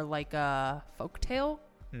more like a folktale.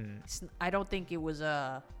 I don't think it was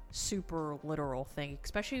a super literal thing,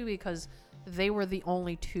 especially because they were the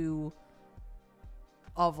only two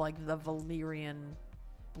of like the Valyrian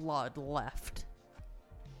blood left.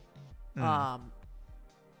 And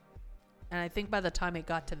I think by the time it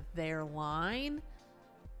got to their line,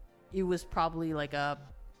 it was probably like a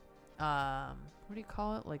what do you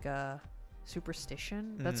call it? Like a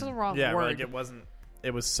superstition? That's the wrong Yeah, word. like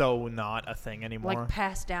it was so not a thing anymore. Like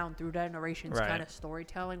passed down through generations Right. kind of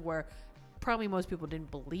storytelling where probably most people didn't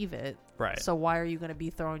believe it. Right. So why are you going to be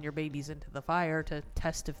throwing your babies into the fire to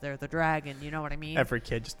test if they're the dragon? You know what I mean? Every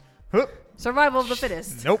kid just, whoop, Survival of the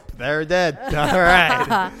fittest. nope, they're dead. All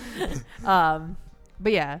right.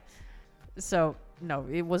 But yeah. So no,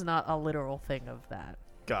 it was not a literal thing of that.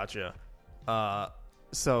 Gotcha.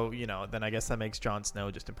 So, then I guess that makes Jon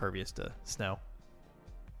Snow just impervious to snow.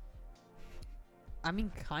 I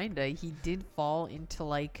mean, kinda. He did fall into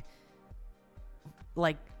like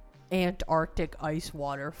Antarctic ice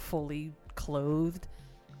water, fully clothed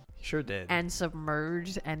He sure did. and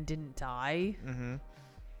submerged, and didn't die. Mm-hmm.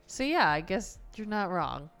 So yeah, I guess you're not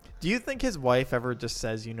wrong. Do you think his wife ever just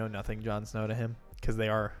says, "You know nothing, Jon Snow," to him? Because they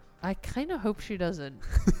are. I kind of hope she doesn't.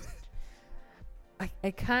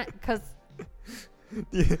 I can't, because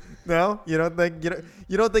No, you don't think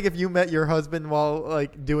you don't think if you met your husband while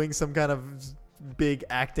like doing some kind of big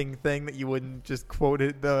acting thing that you wouldn't just quote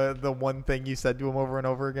it, the one thing you said to him over and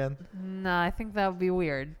over again? no, I think that would be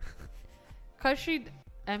weird. Because she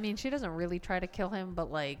doesn't really try to kill him, but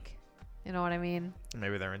like, you know what I mean?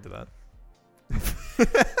 Maybe they're into that.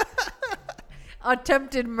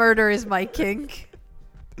 Attempted murder is my kink.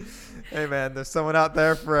 Hey man, there's someone out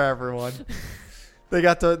there for everyone. They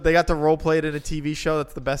got to role play it in a TV show.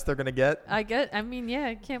 That's the best they're gonna get. I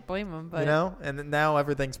can't blame him, but And then now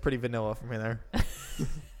everything's pretty vanilla from there.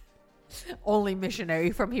 only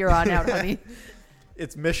missionary from here on out, honey.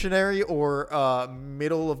 It's missionary or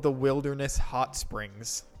middle of the wilderness hot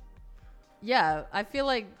springs. Yeah, I feel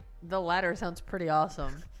like the latter sounds pretty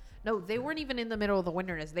awesome. No, they weren't even in the middle of the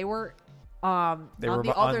wilderness. They were on the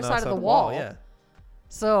other side of the wall. Yeah.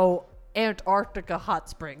 So Antarctica hot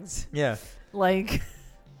springs. Yeah. Like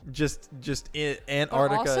Just in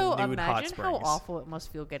Antarctica also nude hot imagine springs. how awful it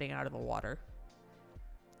must feel getting out of the water.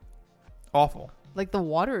 Awful. Like the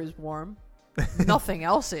water is warm. Nothing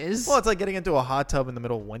else is. Well, it's like getting into a hot tub in the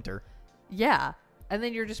middle of winter. Yeah. And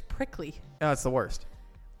then you're just prickly. No, it's the worst.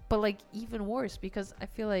 But like even worse because I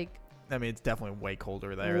feel like I mean, it's definitely way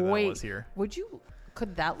colder there than it was here.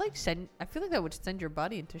 could that like I feel like that would send your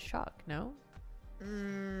body into shock, no?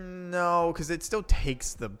 No, because it still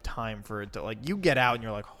takes the time for it to, like, you get out and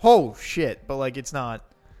you're like, oh shit, but like it's not.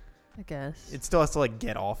 I guess It still has to like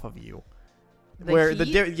get off of you. The Where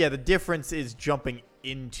heat? the difference is jumping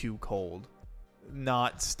into cold,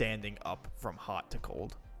 not standing up from hot to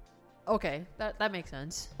cold. Okay, that makes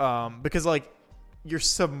sense. Because like you're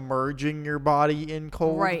submerging your body in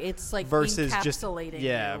cold, Right, it's like versus encapsulating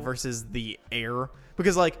you. versus the air.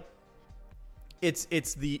 Because like it's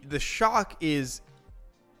the shock is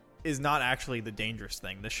not actually the dangerous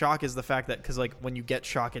thing. The shock is the fact that because like when you get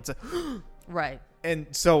shock, it's a Right. and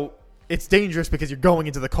so it's dangerous because you're going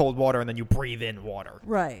into the cold water and then you breathe in water.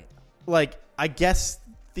 Right. Like I guess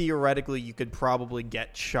theoretically you could probably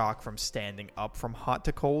get shock from standing up from hot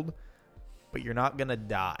to cold, but you're not gonna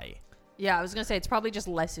die. Yeah, I was gonna say it's probably just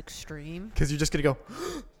less extreme. Because you're just gonna go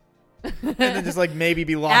and then just like maybe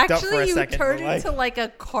be locked up for a second. Actually, you turn like, into like a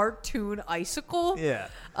cartoon icicle. yeah.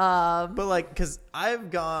 But like, because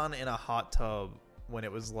I've gone in a hot tub when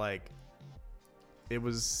it was like, it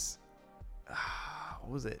was,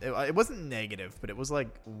 what was it? It wasn't negative, but it was like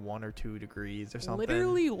 1 or 2 degrees or something.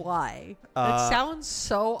 Literally, why? That sounds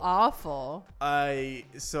so awful.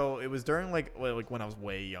 So it was during like when I was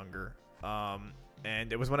way younger.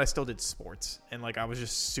 And it was when I still did sports, and like I was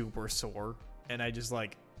just super sore, and I just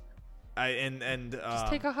like, Just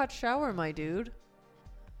take a hot shower, my dude.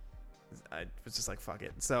 I was just like, fuck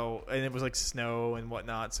it. So, and it was like snow and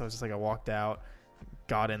whatnot. So I was just like, I walked out,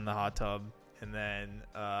 got in the hot tub, and then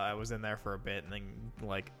I was in there for a bit, and then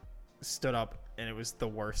like stood up, and it was the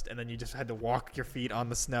worst. And then you just had to walk your feet on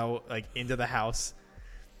the snow like into the house.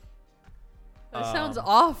 That sounds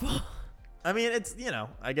awful. I mean, it's, you know,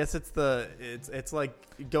 I guess it's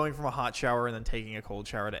like going from a hot shower and then taking a cold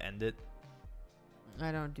shower to end it.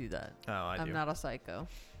 I don't do that. Oh, I'm not a psycho.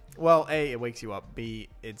 Well, A, it wakes you up. B,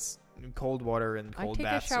 it's cold water and cold I take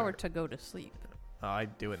baths. a shower to go to sleep. I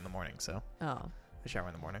do it in the morning, so Oh, I shower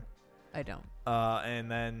in the morning. I don't. And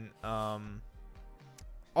then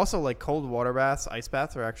also like cold water baths, ice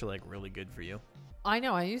baths are actually like really good for you. I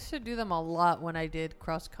know. I used to do them a lot when I did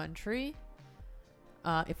cross country.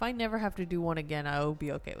 If I never have to do one again, I will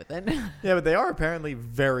be okay with it. Yeah, but they are apparently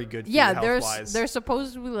very good for yeah, you health-wise. they're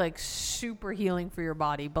supposed to be like super healing for your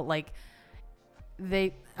body, but like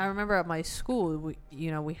I remember at my school,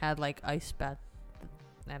 we had like ice bath.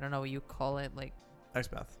 I don't know what you call it, like ice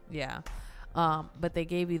bath. Yeah. But they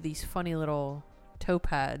gave you these funny little toe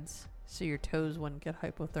pads so your toes wouldn't get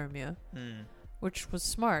hypothermia, which was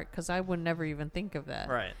smart because I would never even think of that.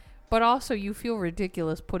 Right. But also, you feel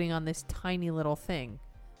ridiculous putting on this tiny little thing.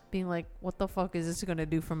 Being like, what the fuck is this going to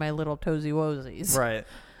do for my little toesy woesies? Right.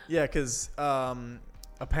 Yeah, because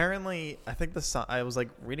apparently, I think I was like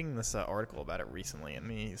reading this article about it recently, and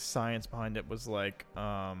the science behind it was like,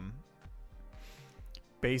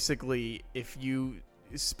 basically, if you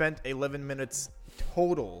spent 11 minutes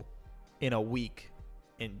total in a week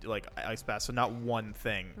in like ice bath, so not one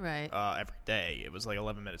thing, right? Every day, it was like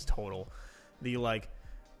 11 minutes total.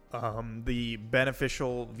 The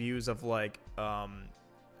beneficial views of like of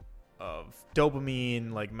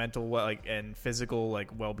dopamine, like mental and physical like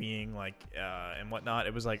well-being, and whatnot,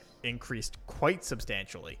 it was like increased quite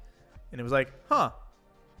substantially, and it was like, I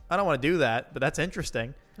don't want to do that, but that's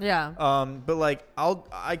interesting. Yeah. But like a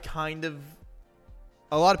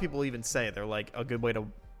lot of people even say they're like a good way to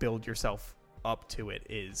build yourself up to it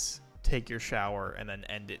is take your shower and then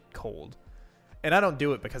end it cold, and I don't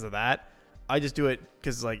do it because of that. I just do it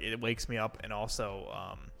because like it wakes me up, and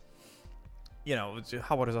also,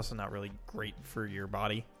 hot water is also not really great for your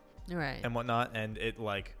body, right, and whatnot, and it's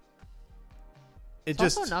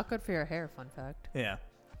also not good for your hair. Fun fact. Yeah.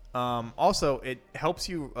 Also, it helps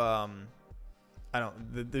you. The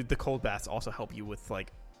cold baths also help you with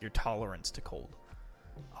like your tolerance to cold.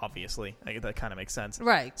 Obviously, that kind of makes sense,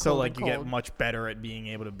 right? So like you get much better at being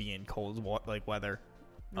able to be in cold weather,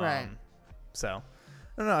 right? So.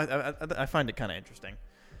 I don't know. I find it kind of interesting.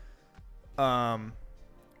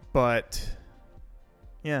 But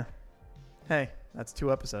yeah. Hey, that's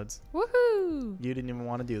 2 episodes. Woohoo! You didn't even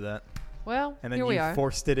want to do that. Well, and then here we are.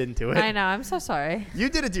 Forced it into it. I know. I'm so sorry. You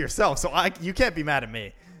did it to yourself, so you can't be mad at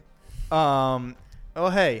me. Oh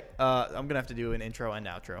hey, I'm gonna have to do an intro and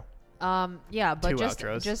outro. Yeah, but 2 just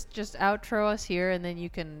outros. just outro us here, and then you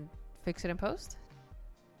can fix it in post.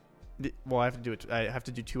 Well, I have to do it. I have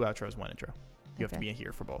to do 2 outros, 1 intro. You have to Okay. be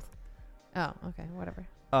here for both. Oh, okay, whatever.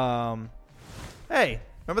 Hey,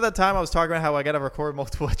 remember that time I was talking about how I got to record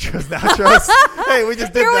multiple intros and outros? Hey, we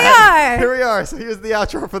just did Here we that. are. Here we are. So here's the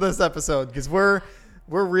outro for this episode, because we're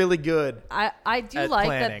We're really good. I do at like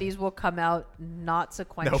planning. that these will come out not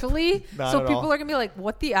sequentially. not so at people all. are going to be like,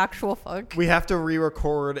 what the actual fuck? We have to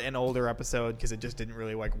re-record an older episode because it just didn't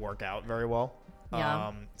really like work out very well.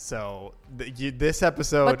 Yeah. So this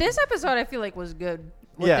episode. But this episode I feel like was good.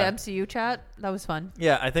 With Yeah. the MCU chat. That was fun.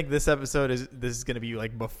 Yeah, I think this episode is going to be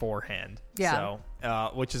like beforehand. Yeah.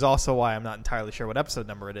 So, which is also why I'm not entirely sure what episode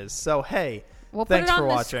number it is. So, hey, We'll put it thanks on for the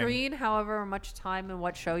watching. screen however much time and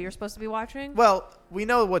what show you're supposed to be watching. Well, we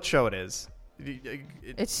know what show it is.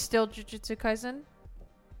 It's still Jujutsu Kaisen.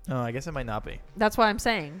 Oh, I guess it might not be. That's what I'm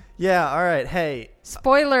saying. Yeah, all right. Hey,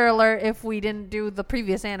 Spoiler alert if we didn't do the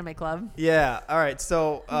previous anime club. yeah, all right.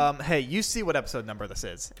 So, hey, you see what episode number this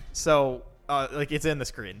is. So, like it's in the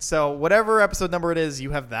screen. So, whatever episode number it is,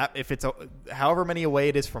 you have that. If it's however many away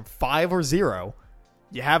it is from 5 or 0,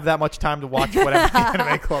 you have that much time to watch whatever the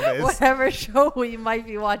anime club is. Whatever show we might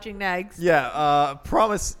be watching next. Yeah,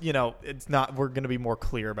 promise, it's not, we're going to be more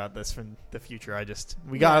clear about this from the future.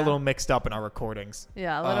 We got a Yeah. little mixed up in our recordings.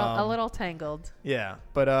 Yeah, a little tangled. Yeah,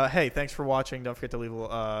 but hey, thanks for watching. Don't forget to leave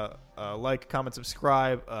a like, comment,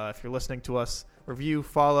 subscribe. If you're listening to us, review,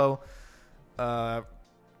 follow,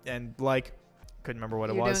 and like. Couldn't remember what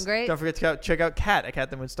it You're was. doing great. Don't forget to check out Kat at Kat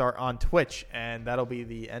the Moonstar on Twitch, and that'll be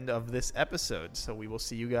the end of this episode. So we will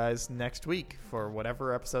see you guys next week for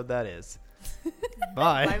whatever episode that is.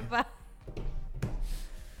 Bye. Bye bye.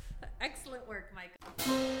 Excellent work,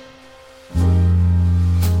 Mike.